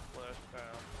last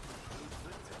time.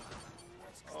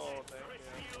 Oh, thank you.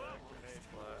 Grenade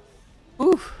blast.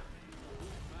 Oof.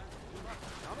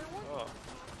 Oh,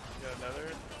 you got another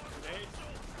grenade?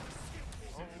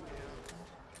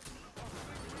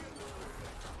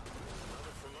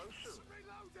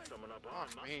 Someone up Fuck on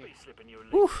must me. be slipping you a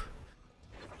leak. Oof.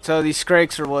 So these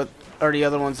Scrakes are what are the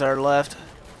other ones that are left?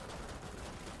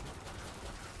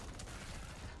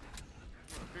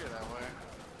 Appear that way.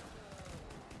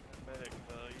 Medic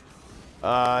value.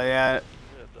 Yeah.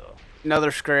 Good though.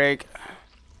 Another Scrake.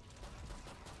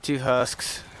 2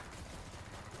 husks.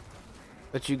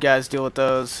 Let you guys deal with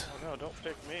those. Oh no, don't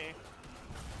pick me.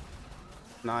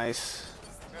 Nice.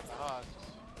 Got the husks.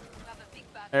 Grab a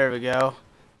big bag There we go.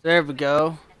 There we go.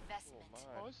 of investment.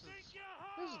 Oh, this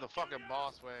is the fucking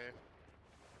boss wave.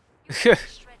 You really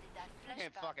shredded that flesh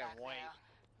Can't bag fucking back wait. there.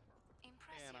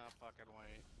 Impressive. Cannot fucking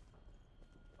wait.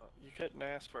 You couldn't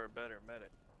ask for a better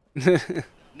medic.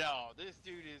 No, this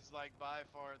dude is like by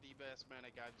far the best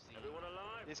medic I've seen. Everyone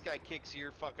alive? This guy kicks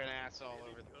your fucking ass all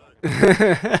over the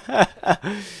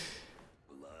fucking.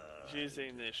 He's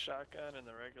using the shotgun and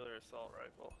the regular assault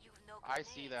rifle. You've no I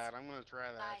see grenades. that. I'm gonna try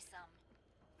Buy that. some.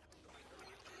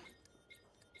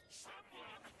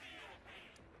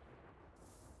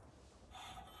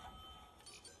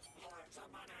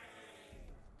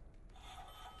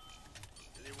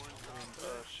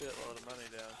 Shitload of money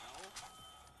down.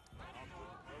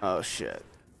 Oh shit.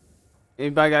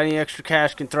 Anybody got any extra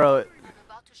cash can throw it. I'm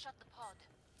about to shut the pod.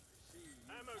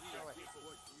 Ammo check people.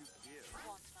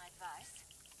 Want my advice?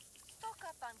 Stock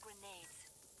up on grenades.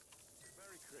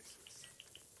 Merry Christmas.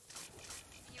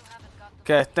 You haven't got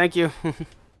the Okay, thank you. Thank.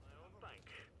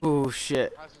 Oh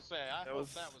shit. I was gonna say, I That hope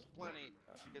was- that was plenty,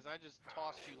 because I just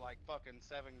tossed you like fucking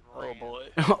 7 Oh grand. boy.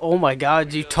 Oh my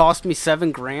god, you tossed me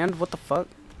 7 grand? What the fuck?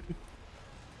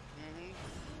 Mm-hmm.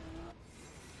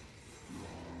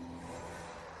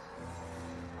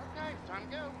 Okay, time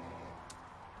to go.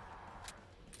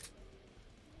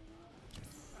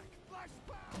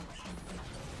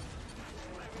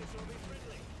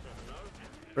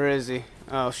 Where is he?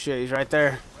 Oh shit, he's right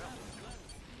there.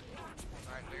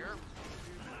 Right there.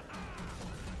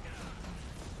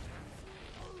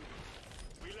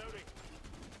 Reloading.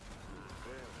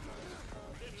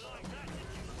 Didn't like that.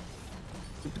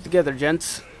 Keep it together,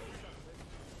 gents.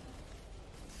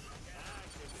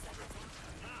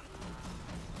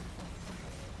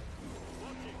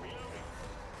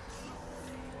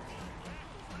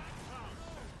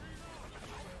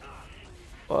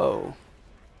 Whoa.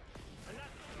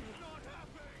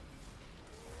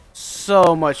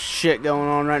 So much shit going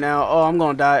on right now. Oh, I'm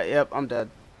gonna die. Yep, I'm dead.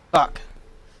 Fuck.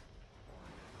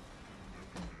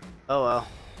 Oh well.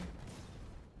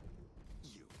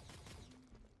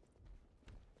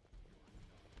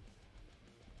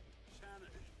 Shanna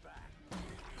is back.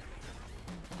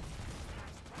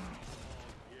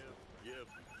 Yep.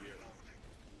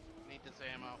 Need this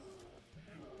ammo.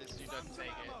 This dude doesn't take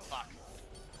it. Fuck.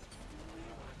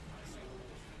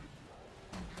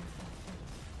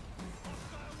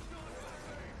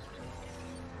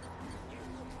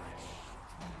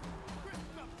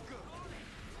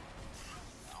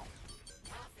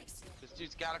 This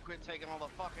dude's gotta quit taking all the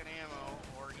fucking ammo,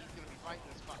 or he's gonna be fighting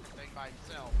this fucking thing by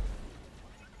himself.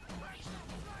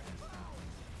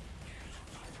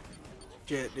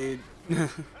 Shit, dude.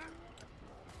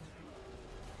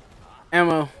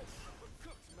 Ammo.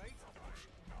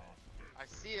 I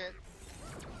see it.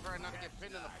 Try not to get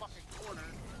pinned in the fucking corner.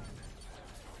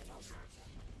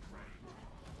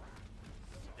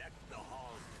 Deck the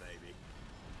halls, baby.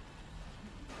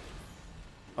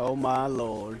 Oh my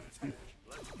lord.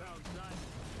 Let's pound done.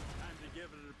 Time to give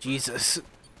it a Jesus.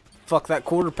 Fuck that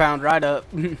quarter pound right up.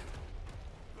 I'm telling you,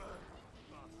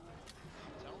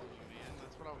 man.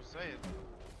 That's what I was saying.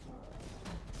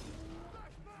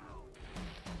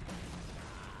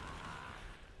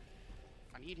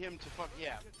 I need him to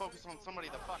focus on somebody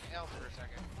the fuck else for a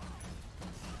second.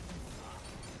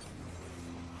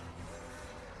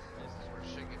 This is where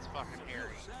shit gets fucking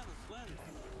hairy. Shanna's plenty.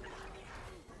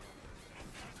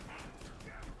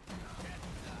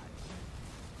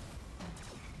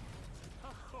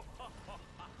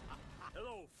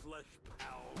 Hello, flesh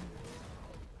pal.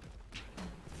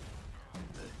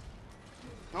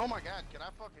 Oh my god, can I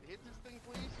fucking hit this thing,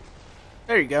 please?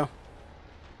 There you go.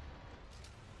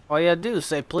 All you gotta do is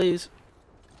say please.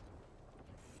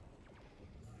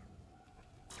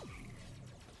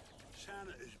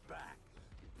 Shanna is back,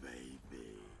 baby.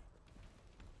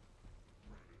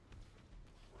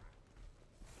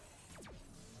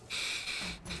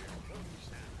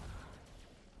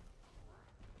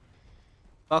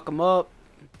 Fuck him up.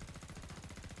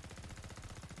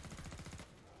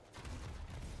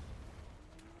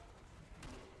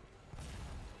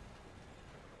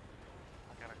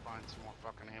 I gotta find some more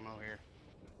fucking ammo here.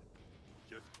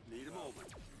 Just need a moment.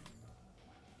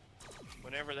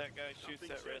 Whenever that guy shoots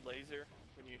that red laser,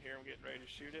 when you hear him getting ready to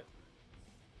shoot it,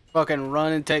 Fucking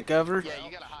run and take cover. Yeah,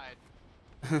 you gotta hide.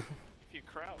 if you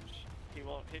crouch, he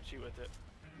won't hit you with it.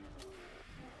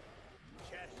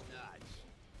 Chestnuts.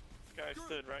 This guy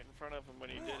stood right in front of him when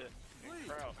he did it. And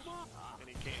crouched, and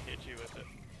he can't hit you with it.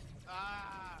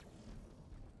 Ah!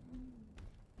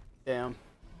 Damn. He'll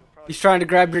probably He's trying to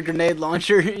grab your grenade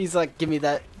launcher. He's like, give me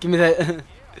that. Give me that. Yeah, you?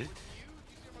 Do you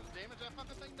see how much damage that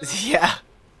fucking thing does? Yeah.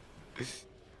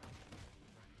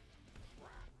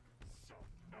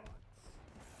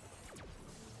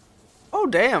 Oh,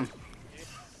 damn.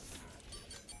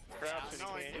 crouch I and know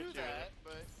I he can't hit knew you with that,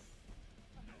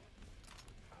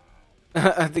 it.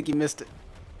 but... I think he missed it.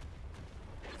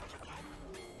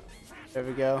 There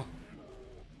we go.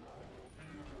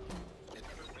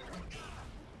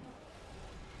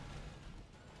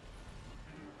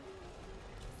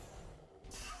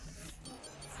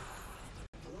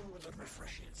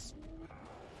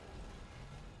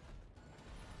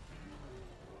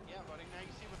 Yeah, buddy, now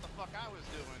you see what the fuck I was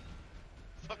doing.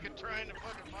 Fucking trying to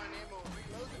fucking find ammo and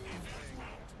reload the damn thing.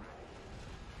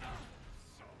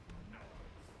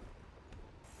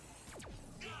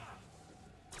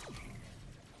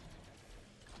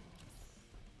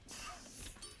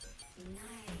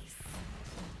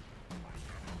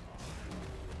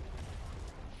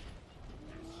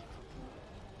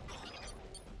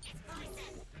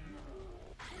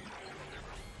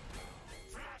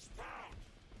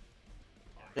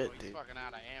 Shit, He's dude. fucking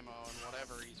out of ammo and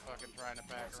whatever he's fucking trying to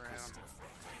pack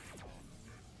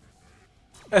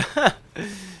around.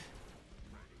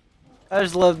 I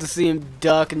just love to see him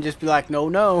duck and just be like, no,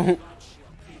 no. I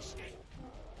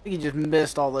think he just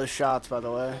missed all those shots, by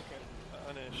the way.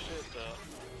 On his shit though.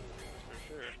 For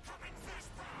sure.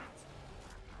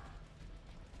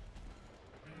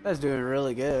 That's doing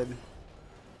really good.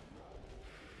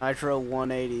 Nitro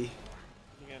 180. You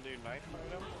gonna do knife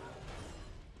fight him?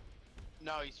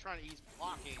 No, he's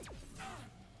blocking.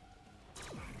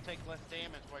 Take less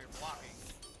damage while you're blocking.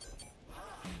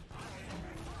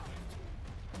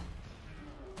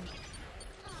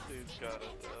 Dude's got it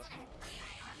though.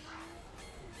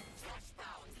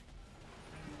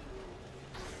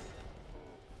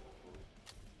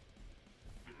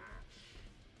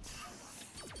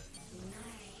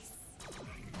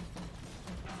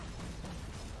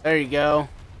 There you go.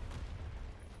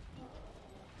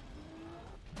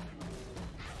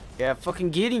 Yeah, fucking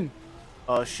get him.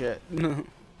 Oh shit. Stop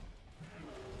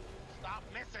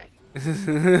missing!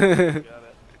 Got it.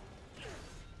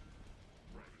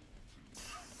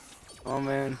 Oh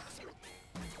man.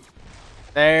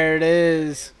 There it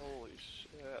is. Holy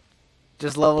shit.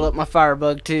 Just leveled up my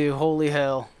firebug too. Holy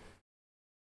hell.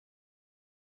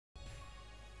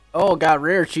 Oh, got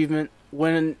rare achievement.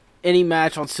 Winning any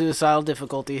match on suicidal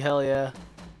difficulty. Hell yeah.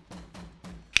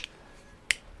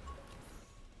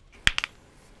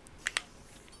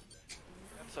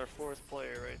 That's our fourth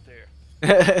player right there.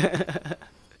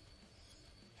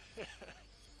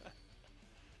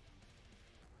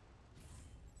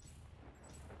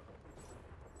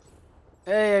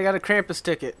 Hey, I got a Krampus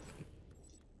ticket.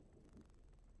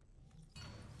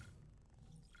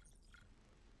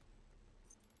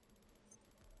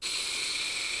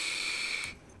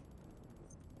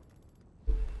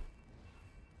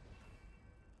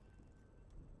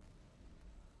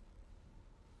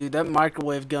 Dude, that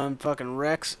microwave gun fucking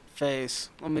wrecks face.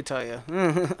 Let me tell you. You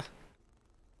gonna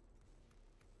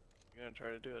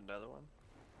try to do another one?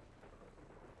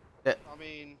 I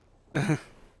mean,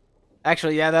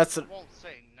 Actually, yeah, that's I won't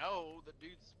say no. The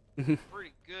dude's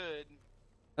pretty good.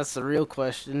 that's the real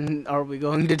question. Are we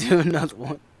going to do another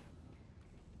one?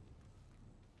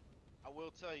 I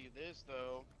will tell you this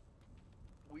though.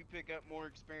 We pick up more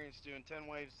experience doing 10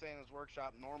 waves Santa's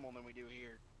Workshop normal than we do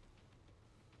here.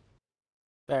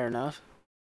 Fair enough.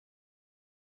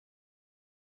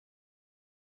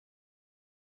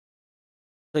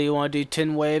 So you want to do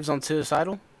 10 waves on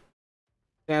suicidal?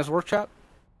 Dan's workshop?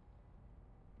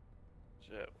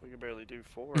 Shit, we can barely do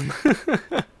 4.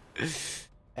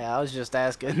 Yeah, I was just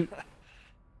asking.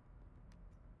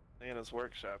 And his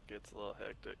workshop gets a little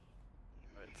hectic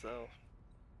by itself.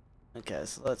 Okay,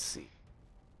 so let's see.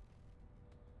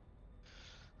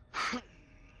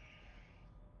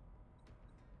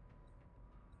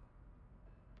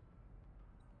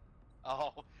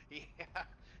 Oh, yeah.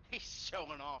 He's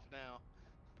showing off now.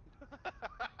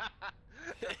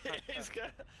 He's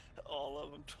got all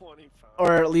of them 25.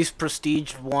 Or at least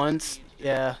prestiged once.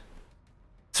 Yeah.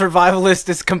 Survivalist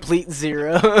is complete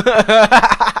 0.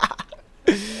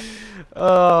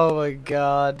 Oh my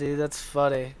god, dude, that's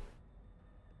funny.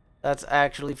 That's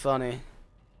actually funny.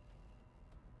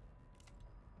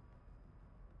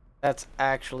 That's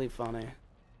actually funny.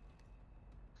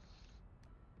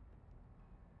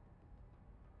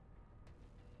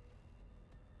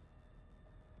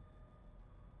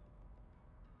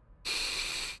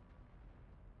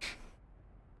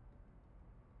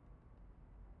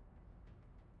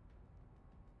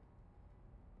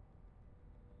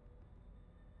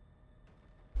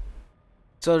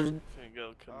 So, Gonna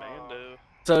go commando.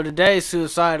 so today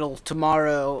suicidal,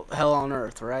 tomorrow hell on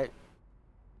earth, right?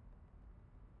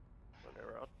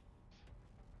 Whatever.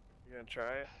 You gonna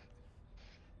try it?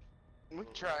 We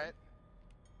can try it.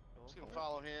 Go Just gonna for it.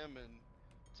 follow him and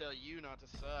tell you not to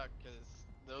suck, because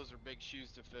those are big shoes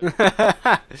to fill.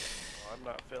 Oh, I'm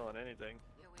not feeling anything.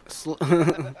 Mission is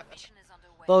underway.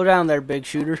 Slow down there, big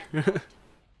shooter. Yeah,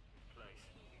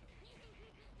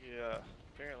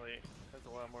 apparently has a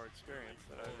lot more experience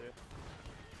than I do.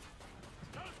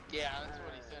 Yeah, that's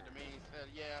what he said to me. He said,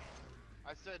 yeah,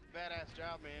 I said, badass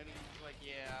job, man. He's like,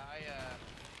 yeah, I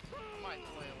might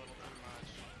play a little too much.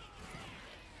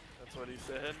 That's what he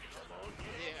said.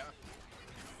 Yeah.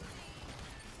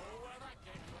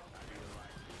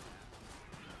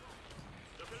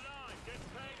 Look alive, get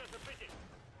paid as a bidding.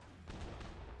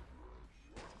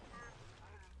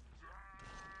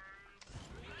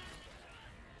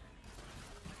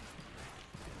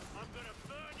 I'm gonna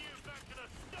burn you back to the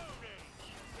Stone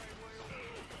Age.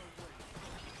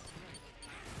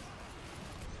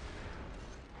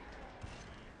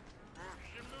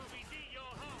 Action movies eat your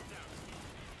heart out.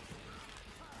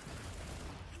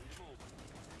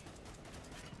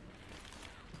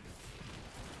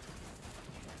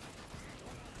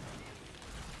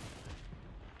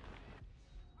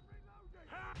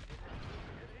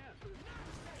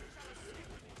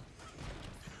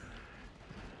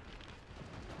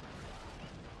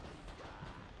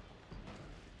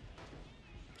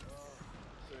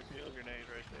 So heal grenade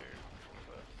right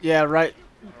there. Yeah, right.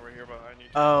 Over here behind you.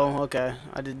 Oh, okay.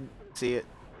 I didn't see it.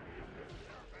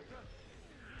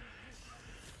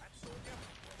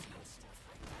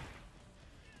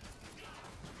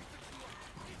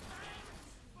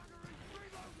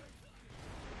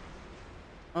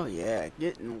 Oh yeah,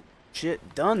 getting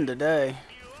shit done today.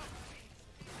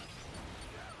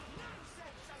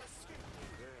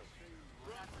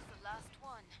 That was the last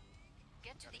one.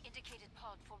 Get to the indicated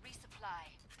pod for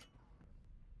resupply.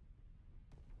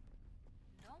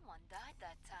 No one died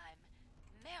that time.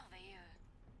 Merveilleux.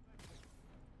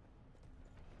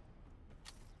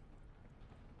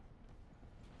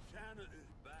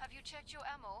 Janitor's back. Have you checked your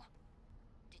ammo?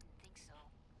 Didn't think so.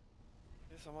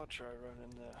 Guess I'm gonna try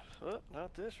running the. Oh,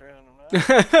 not this round. I'm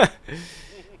not. Yeah,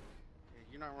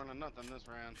 you're not running nothing this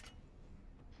round.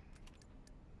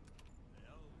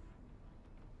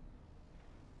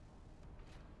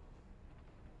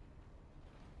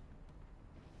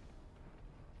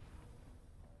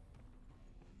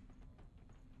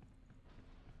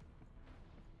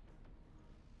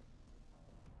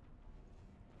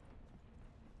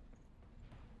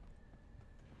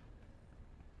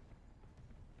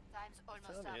 Time's almost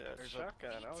Telling up. you, that There's a-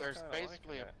 shotgun. I was There's kinda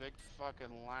basically liking a big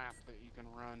fucking lap that you can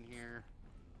run here.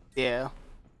 Yeah.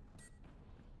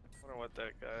 I wonder what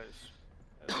that guy's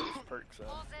his perks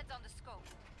All on. Z on the scope.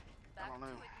 Back don't to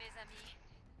know. it, mes amis.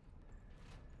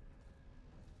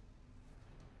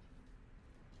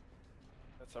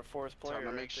 That's our fourth player Time to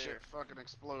right make there. shit fucking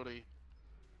explodey.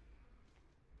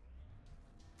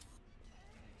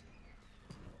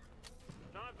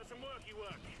 Time for some worky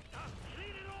work.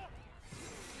 Lead it off!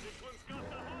 This one's got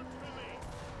the hunt for me!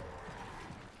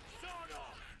 Sword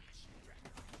off!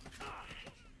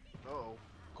 Uh-oh.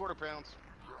 Quarter pounds.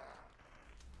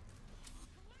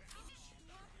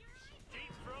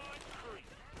 Deep fried creep.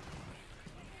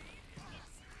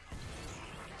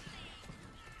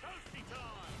 Toasty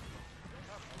time!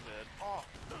 I'm dead. Oh,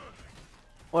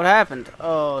 What happened?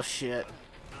 Oh shit.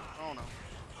 oh no.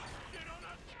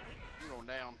 You're going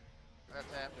down.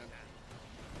 That's happening.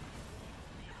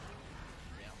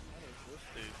 How does this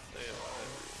dude stay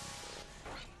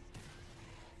alive?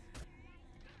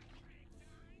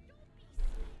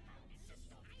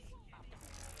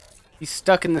 He's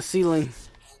stuck in the ceiling.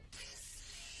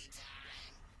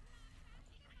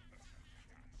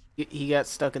 He got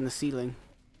stuck in the ceiling.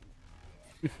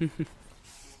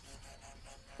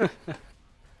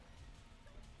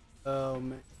 Oh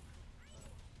man.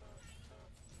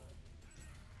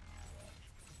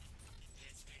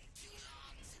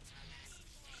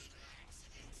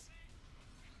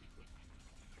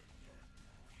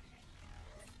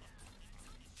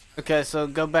 Okay, so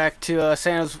go back to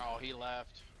Santa's. Oh, he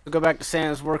left. Go back to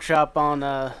Santa's workshop on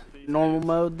normal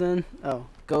mode then. Oh,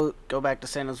 go back to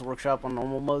Santa's workshop on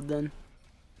normal mode then.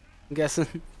 I'm guessing.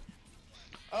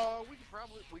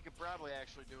 We could probably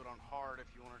actually do it on hard if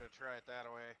you wanted to try it that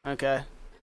way. Okay.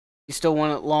 You still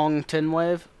want it long 10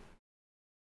 wave?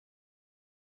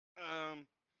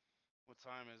 What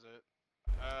time is it?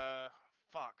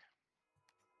 Fuck.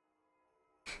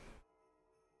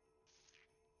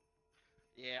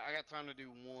 Yeah, I got time to do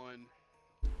one.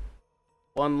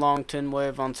 One long 10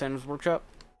 wave on Santa's workshop.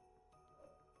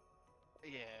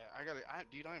 Yeah,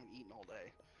 dude, I haven't eaten all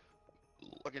day.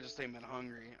 Like I just ain't been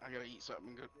hungry. I gotta eat something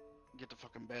and get to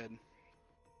fucking bed.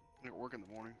 I got work in the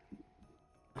morning.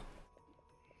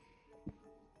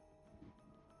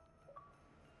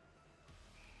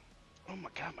 Oh my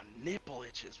god, my nipple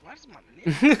itches. Why does my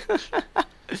nipple itch?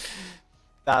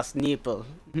 Das Nipple.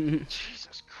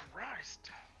 Jesus Christ.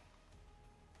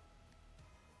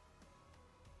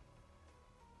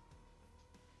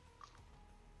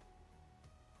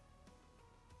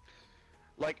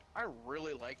 Like, I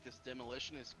really like this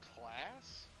demolitionist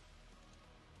class,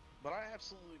 but I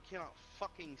absolutely cannot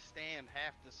fucking stand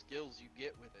half the skills you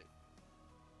get with it.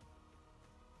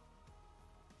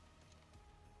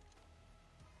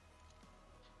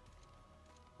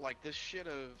 Like this shit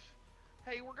of,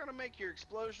 hey, we're gonna make your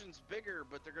explosions bigger,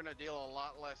 but they're gonna deal a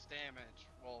lot less damage.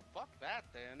 Well, fuck that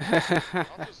then.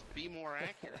 I'll just be more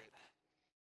accurate.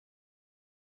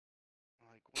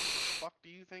 Like, what the fuck do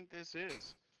you think this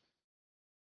is?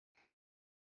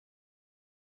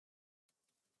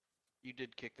 You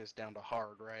did kick this down to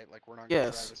hard, right? Like, we're not gonna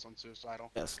Yes. try this on suicidal.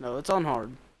 Yes, no, it's on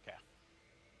hard. Okay.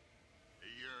 A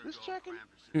year Just ago, checking.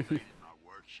 Krampus invaded my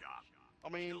workshop. I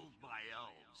mean, Killed my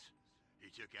elves. He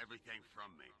took everything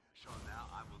from me, so now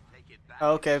I will take it back.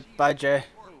 Okay, and seal bye, the Jay.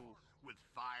 portal with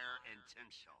fire and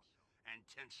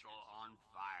tinsel on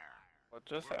fire. What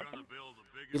just We're happened? gonna build the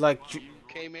biggest You like bomb Ju- the North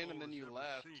came in and Pole then has you ever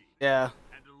left. seen, Yeah.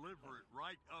 and deliver it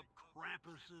right up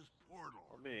Krampus's portal.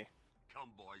 Or me?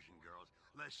 Come, boys and girls,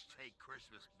 let's take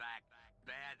Christmas back,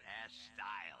 badass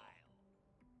style.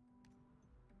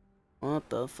 What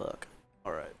the fuck?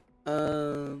 Alright.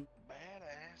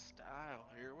 badass style.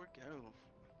 Here we go.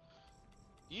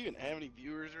 Do you even have any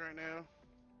viewers right now?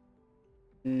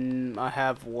 I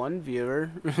have one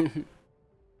viewer.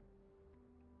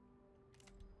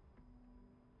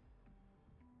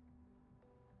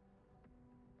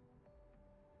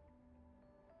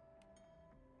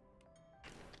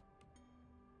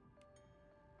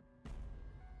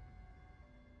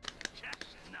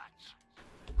 Chestnuts.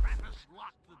 Krampus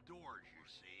locked the doors, you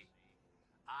see.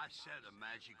 I said a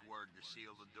magic word to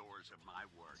seal the doors of my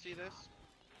work. See this?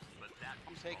 But that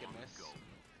I'm was taking long this. ago.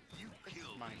 You This is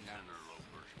killed mine these now.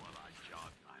 interlopers while I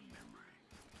jogged my memory.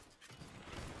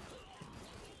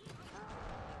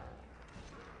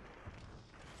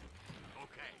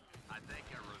 Okay, I think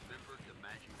I remembered the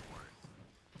magic word.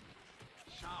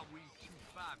 Shawi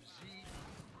 25Z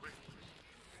Christmas.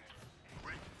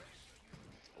 Christmas.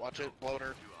 Watch it,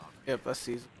 floater. Too obvious. Yep, I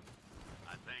see.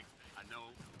 I think I know.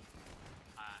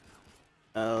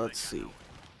 Let's see.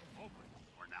 Open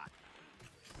or not?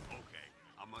 Okay,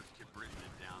 I must have written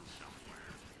it down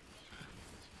somewhere.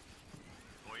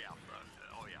 Oh yeah, bro.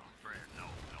 Oh yeah, Fred. No,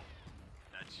 no.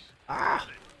 That's. Ah.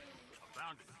 That's it. I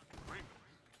found it. Kringle.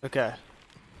 Okay,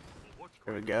 Well, what's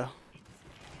there we Kringle? go.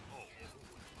 Oh,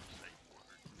 safe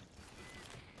word.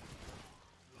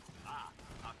 Ah,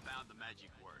 I found the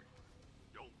magic word.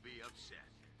 Don't be upset.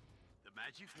 The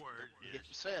magic word Get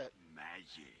is set.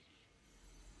 magic.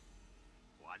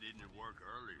 Why didn't it work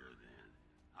earlier then?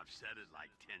 I've said it like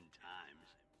 10 times.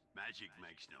 Magic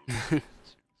makes no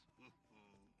sense.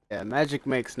 Yeah, magic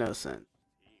makes no sense.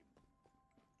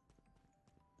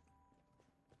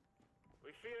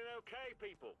 We feeling okay,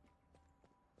 people?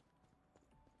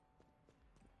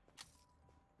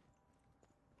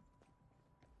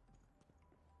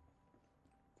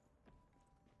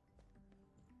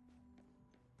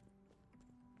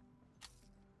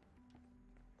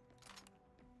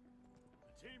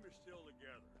 The team is still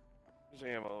together. There's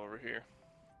ammo over here.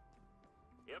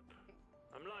 Yep.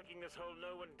 I'm liking this whole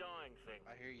no one dying thing.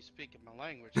 I hear you speaking my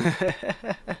language. Solid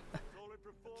over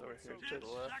performance. here so to 10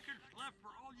 the left. seconds left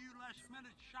for all you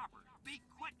last-minute shoppers. Be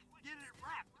quick, get it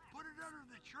wrapped, put it under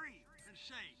the tree, and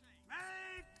say,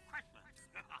 Merry Christmas!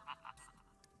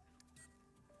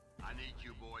 I need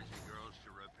you boys and girls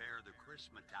to repair the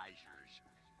Christmatizers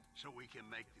so we can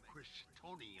make the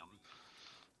Christonium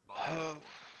bomb.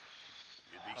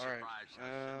 You'd be All right, surprised how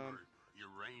similar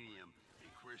uranium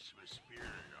and Christmas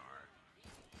spirit are.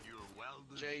 You're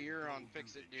welders. Jay, you're who on do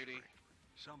fix-it the duty. trick.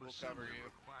 Some We'll assembly cover you.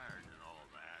 required and all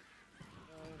that.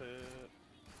 Got it.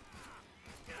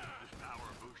 This power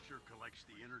booster collects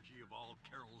the energy of all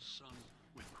Carol's sons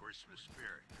with Christmas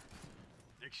spirit.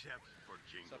 Except for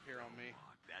Jingle. up here on me. Bell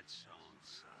Rock. That song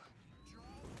sucks.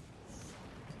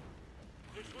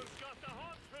 This one's got the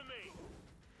hots for me.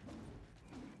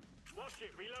 Watch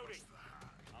it, reloading.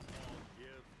 I'm all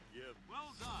give.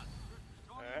 Well done.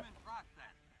 Alright. Christonium in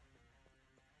process.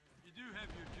 You do have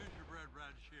your gingerbread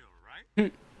red shield,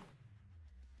 right?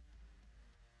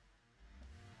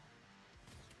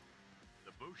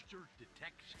 The booster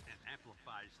detects and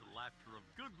amplifies the laughter of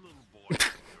good little boys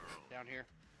and girls. Down here.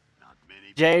 Not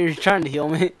many Jay, you're trying to heal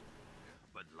me.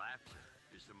 but laughter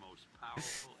is the most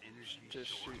powerful energy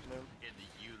Just source shooting him. in the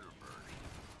universe.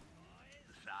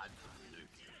 Aside from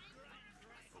nuclear,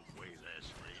 but way less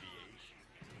radiation.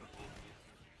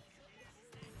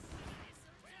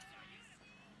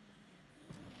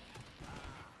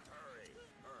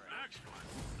 Next one,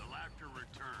 the laughter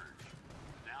returns.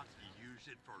 Now you use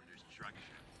it for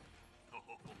destruction.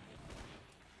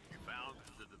 You found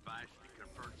the device that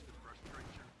converts the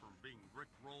frustration from being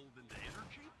rickrolled into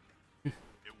energy?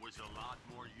 It was a lot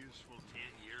more useful 10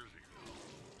 years ago.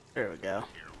 There we go.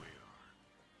 Here we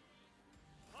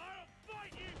are. I'll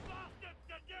fight you bastards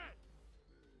to death!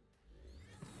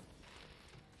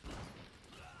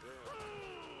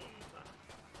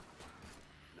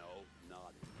 No,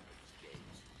 not in those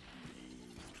games.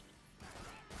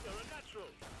 You're a natural.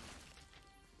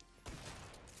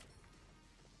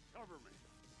 Cover me.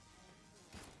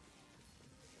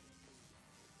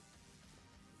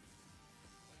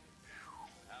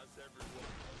 How's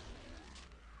everyone?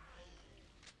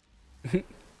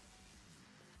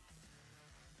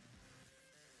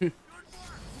 Good work,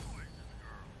 boys and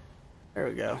girls. There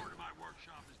we go. Door to my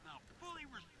workshop is now fully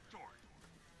restored.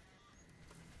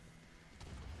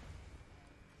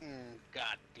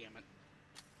 God damn it.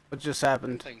 What just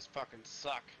happened? Things fucking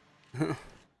suck.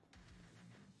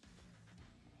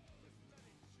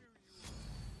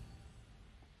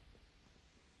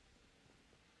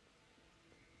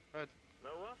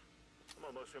 Know what? I'm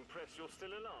almost impressed you're still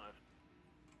alive.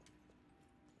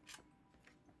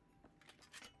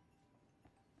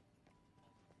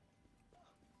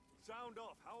 Sound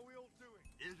off. How are we all doing?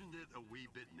 Isn't it a wee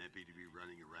bit nippy to be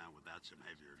running around without some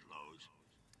heavier clothes?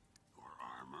 Or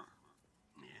armor?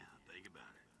 Yeah, think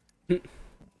about it.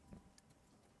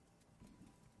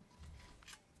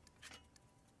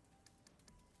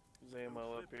 There's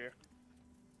ammo up here.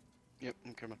 Yep,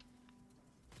 I'm coming.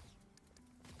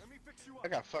 Let me fix you I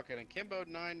up. got fucking akimbo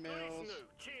 9 Nice mils, move.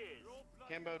 Cheers.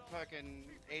 akimbo fucking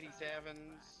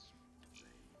 87s.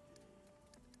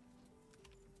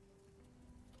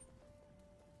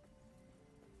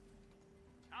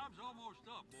 Time's almost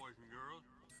up, boys and girls.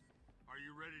 Are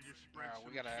you ready to spread some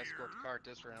We gotta escort the cheer? cart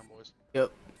this round, boys.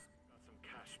 Yep. Got some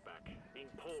cash back.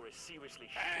 Being poor is seriously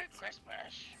Ah, shit.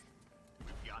 Christmas.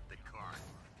 We've got the cart,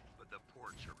 but the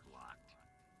ports are blocked.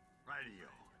 Rightio.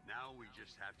 Now we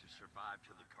just have to survive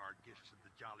till the cart gets to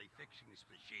the Jolly Fixings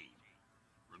machine.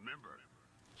 Remember,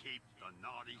 keep the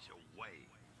naughties away.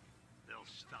 They'll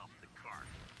stop the cart.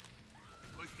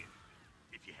 Push it.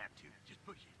 If you have to, just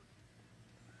push it.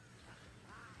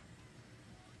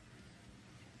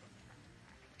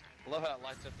 I love how it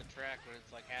lights up the track when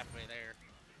it's like halfway there.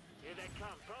 Here they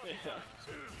come. Party time.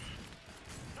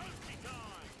 Toasty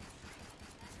time.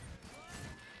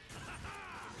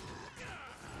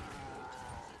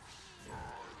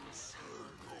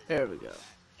 There we go.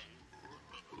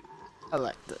 I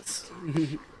like this.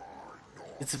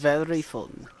 It's very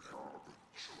fun.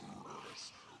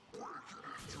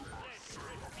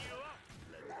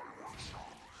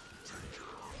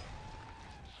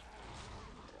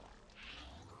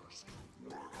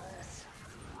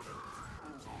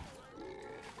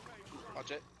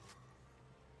 Watch it.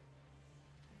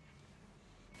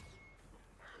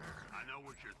 I know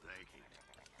what you're thinking.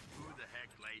 Who the heck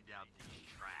laid out these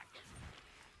tracks?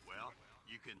 Well,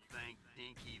 you can thank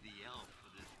Dinky the Elf for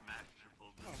this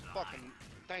masterful Oh, design. fucking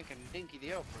thanking Dinky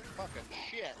the Elf for fucking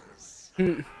shit.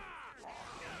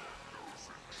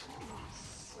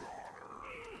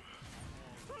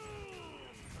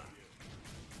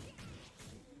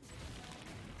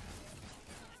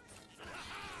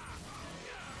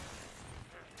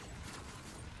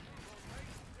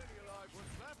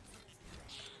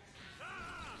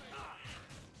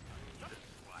 This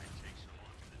is why it takes so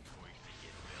long for the toys to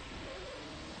get built.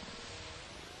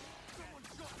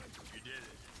 You did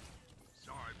it.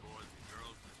 Sorry, boys and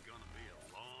girls. It's gonna be a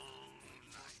long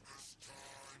night.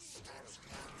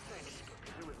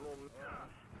 Do with more.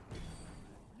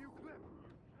 New clip.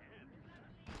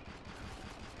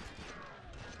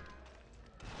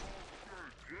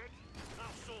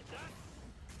 I'll sort that.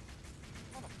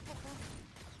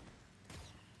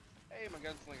 Hey, my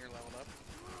gunslinger leveled up.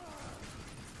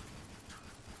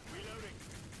 Reloading.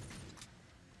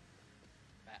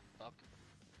 Fat fuck.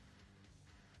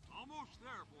 Almost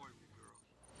there, boys and girls.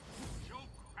 Show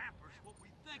Krampus what we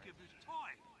think of his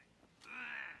toy.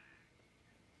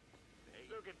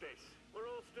 Look at this. We're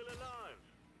all still alive.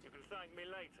 You can thank me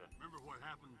later. Remember what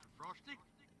happened to Frosty?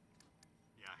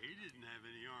 Yeah, he didn't have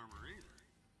any armor either.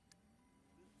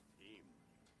 Team.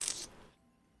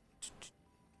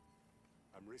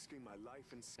 I'm risking my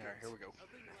life and skills. Alright, here we go.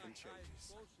 Nothing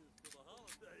changes.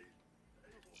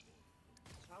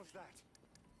 How's that?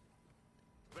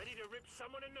 Ready to rip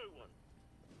someone a new one.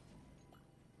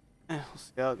 We'll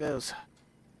see how it goes.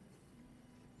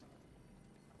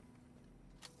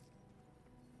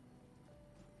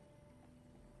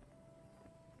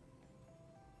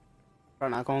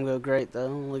 Probably not gonna go great though.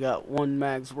 Only got 1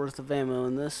 mag's worth of ammo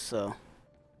in this, so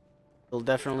it'll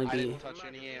definitely I be. didn't touch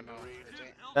any ammo.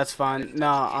 That's fine. No,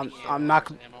 I'm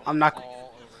not Ammo I'm not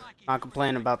all over. not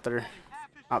complaining about their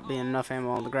not being enough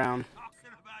ammo on the ground. Talking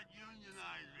about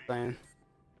unionizing. Saying.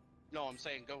 No, I'm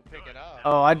saying go pick it up.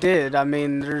 Oh, I did. I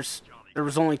mean, there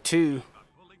was only 2. By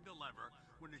pulling the lever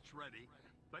when it's ready,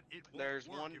 but it won't There's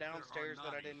work one if there are downstairs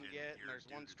that I naughties didn't in get, and here there's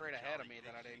due one to straight the ahead of Jolly me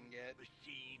that I didn't get.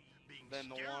 Machine being Then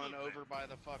the one sterile. over by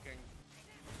the fucking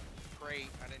crate,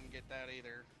 I didn't get that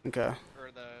either. Okay.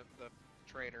 Or the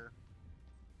trader.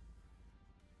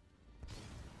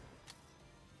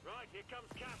 Right, here comes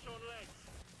Cash on legs.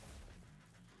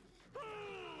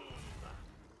 Boom!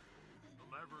 The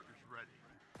lever is ready.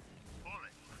 Pull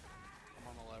it. I'm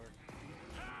on the lever.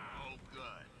 Oh,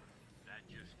 good. That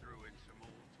just threw in some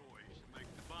old toys to make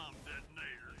the bomb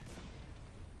detonator.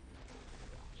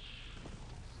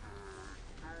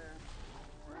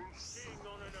 King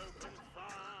on an open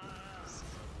fire.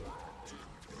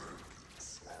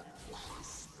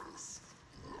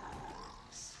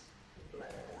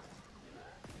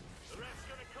 The ref's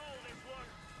gonna call this one.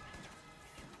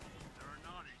 There are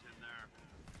naughties in there.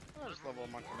 I'll just level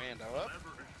my commando The up.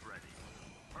 lever is ready.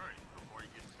 Hurry before he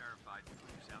gets terrified and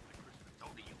moves out the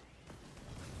Crispitonium.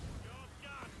 You're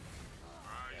done.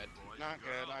 Good. Not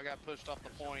good. I got pushed off the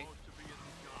point. Supposed to be in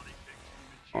the Jolly Fixing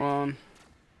Machine. Hold on.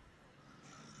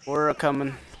 We're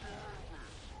coming.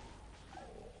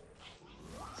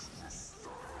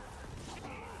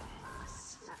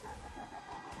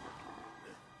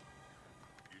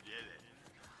 You did it.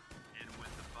 In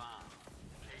went the bomb.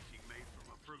 Casing made from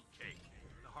a fruit cake.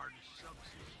 The hardest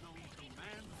substance known to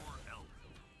man or elf.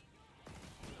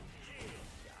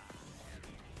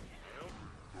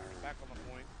 Back on the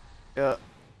point. Yeah.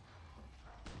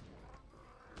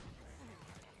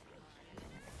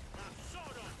 Now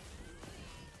sod off.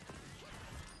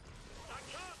 I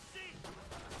can't see.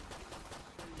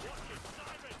 Watch it,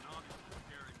 Simon. Naughty's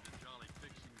preparing the Jolly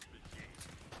Fixing Machine.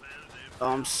 Well, they've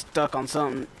Oh, I'm stuck on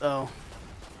something. Oh.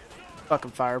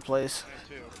 Fucking fireplace.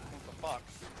 Me too. What the fuck?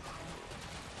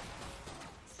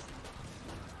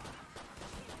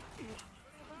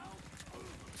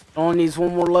 Only needs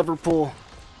one more lever pull.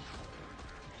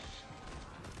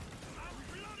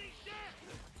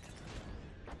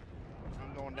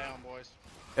 I'm going down, boys.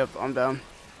 Yep, I'm down.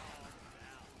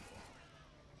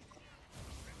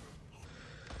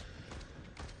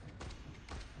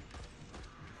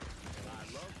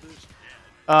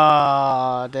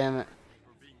 Ah, damn it.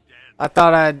 I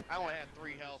thought I only had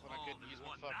 3 health and I couldn't use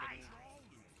my fucking.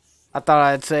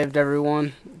 I had saved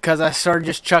everyone because I started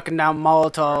just chucking down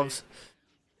Molotovs.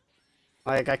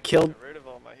 Like I killed. Got rid of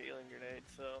all my healing grenades,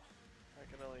 so I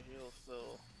can only heal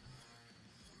so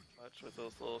much with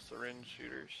those little syringe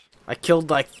shooters. I killed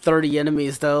like 30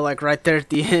 enemies though, like right there at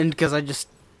the end, because I just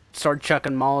started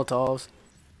chucking Molotovs.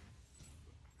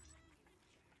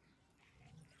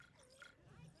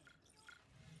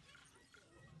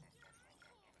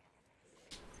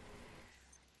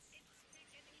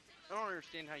 I don't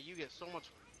understand how you get so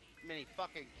many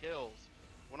fucking kills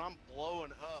when I'm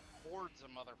blowing up hordes of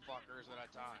motherfuckers at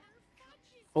a time.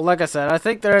 Well, like I said, I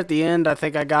think there at the end, I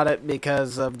think I got it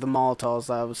because of the Molotovs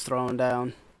that I was throwing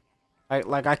down.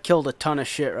 I killed a ton of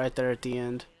shit right there at the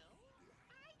end.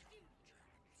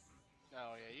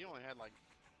 Oh yeah, you only had like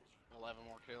 11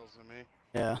 more kills than me.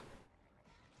 Yeah.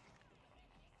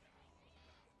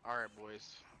 Alright,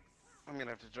 boys. I'm gonna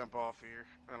have to jump off here.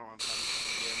 I don't have time to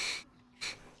play again.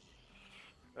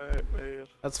 Alright, man.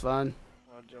 That's fine.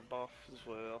 I'll jump off as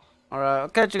well. Alright, I'll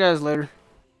catch you guys later.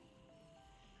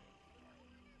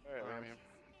 Alright, Alright, man. man.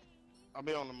 I'll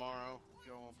be on tomorrow if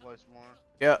y'all wanna play some more.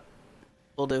 Yeah.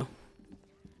 Will do.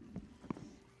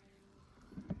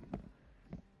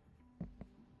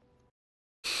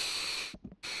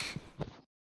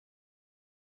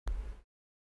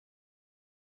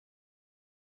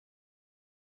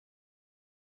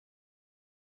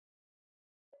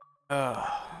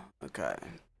 Okay.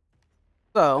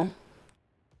 So,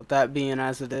 with that being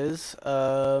as it is,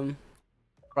 probably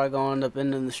gonna end up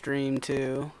ending the stream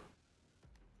too,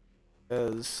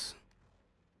 because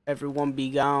everyone be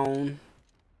gone.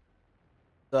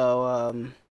 So,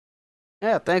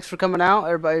 yeah, thanks for coming out,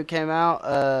 everybody who came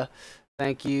out.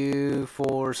 Thank you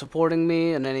for supporting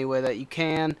me in any way that you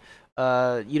can.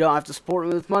 You don't have to support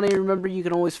me with money. Remember, you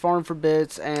can always farm for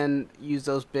bits and use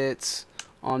those bits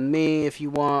on me if you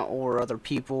want, or other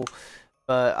people,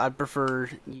 but I'd prefer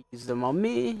you use them on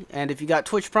me. And if you got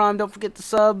Twitch Prime, don't forget to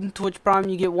sub. Twitch Prime,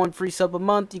 you get 1 free sub a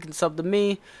month. You can sub to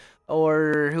me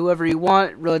or whoever you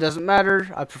want. It really doesn't matter.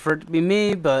 I prefer it to be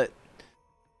me, but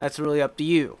that's really up to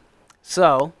you.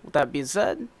 So, with that being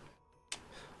said,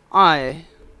 I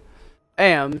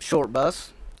am Short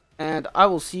Bus, and I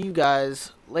will see you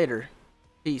guys later.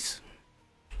 Peace.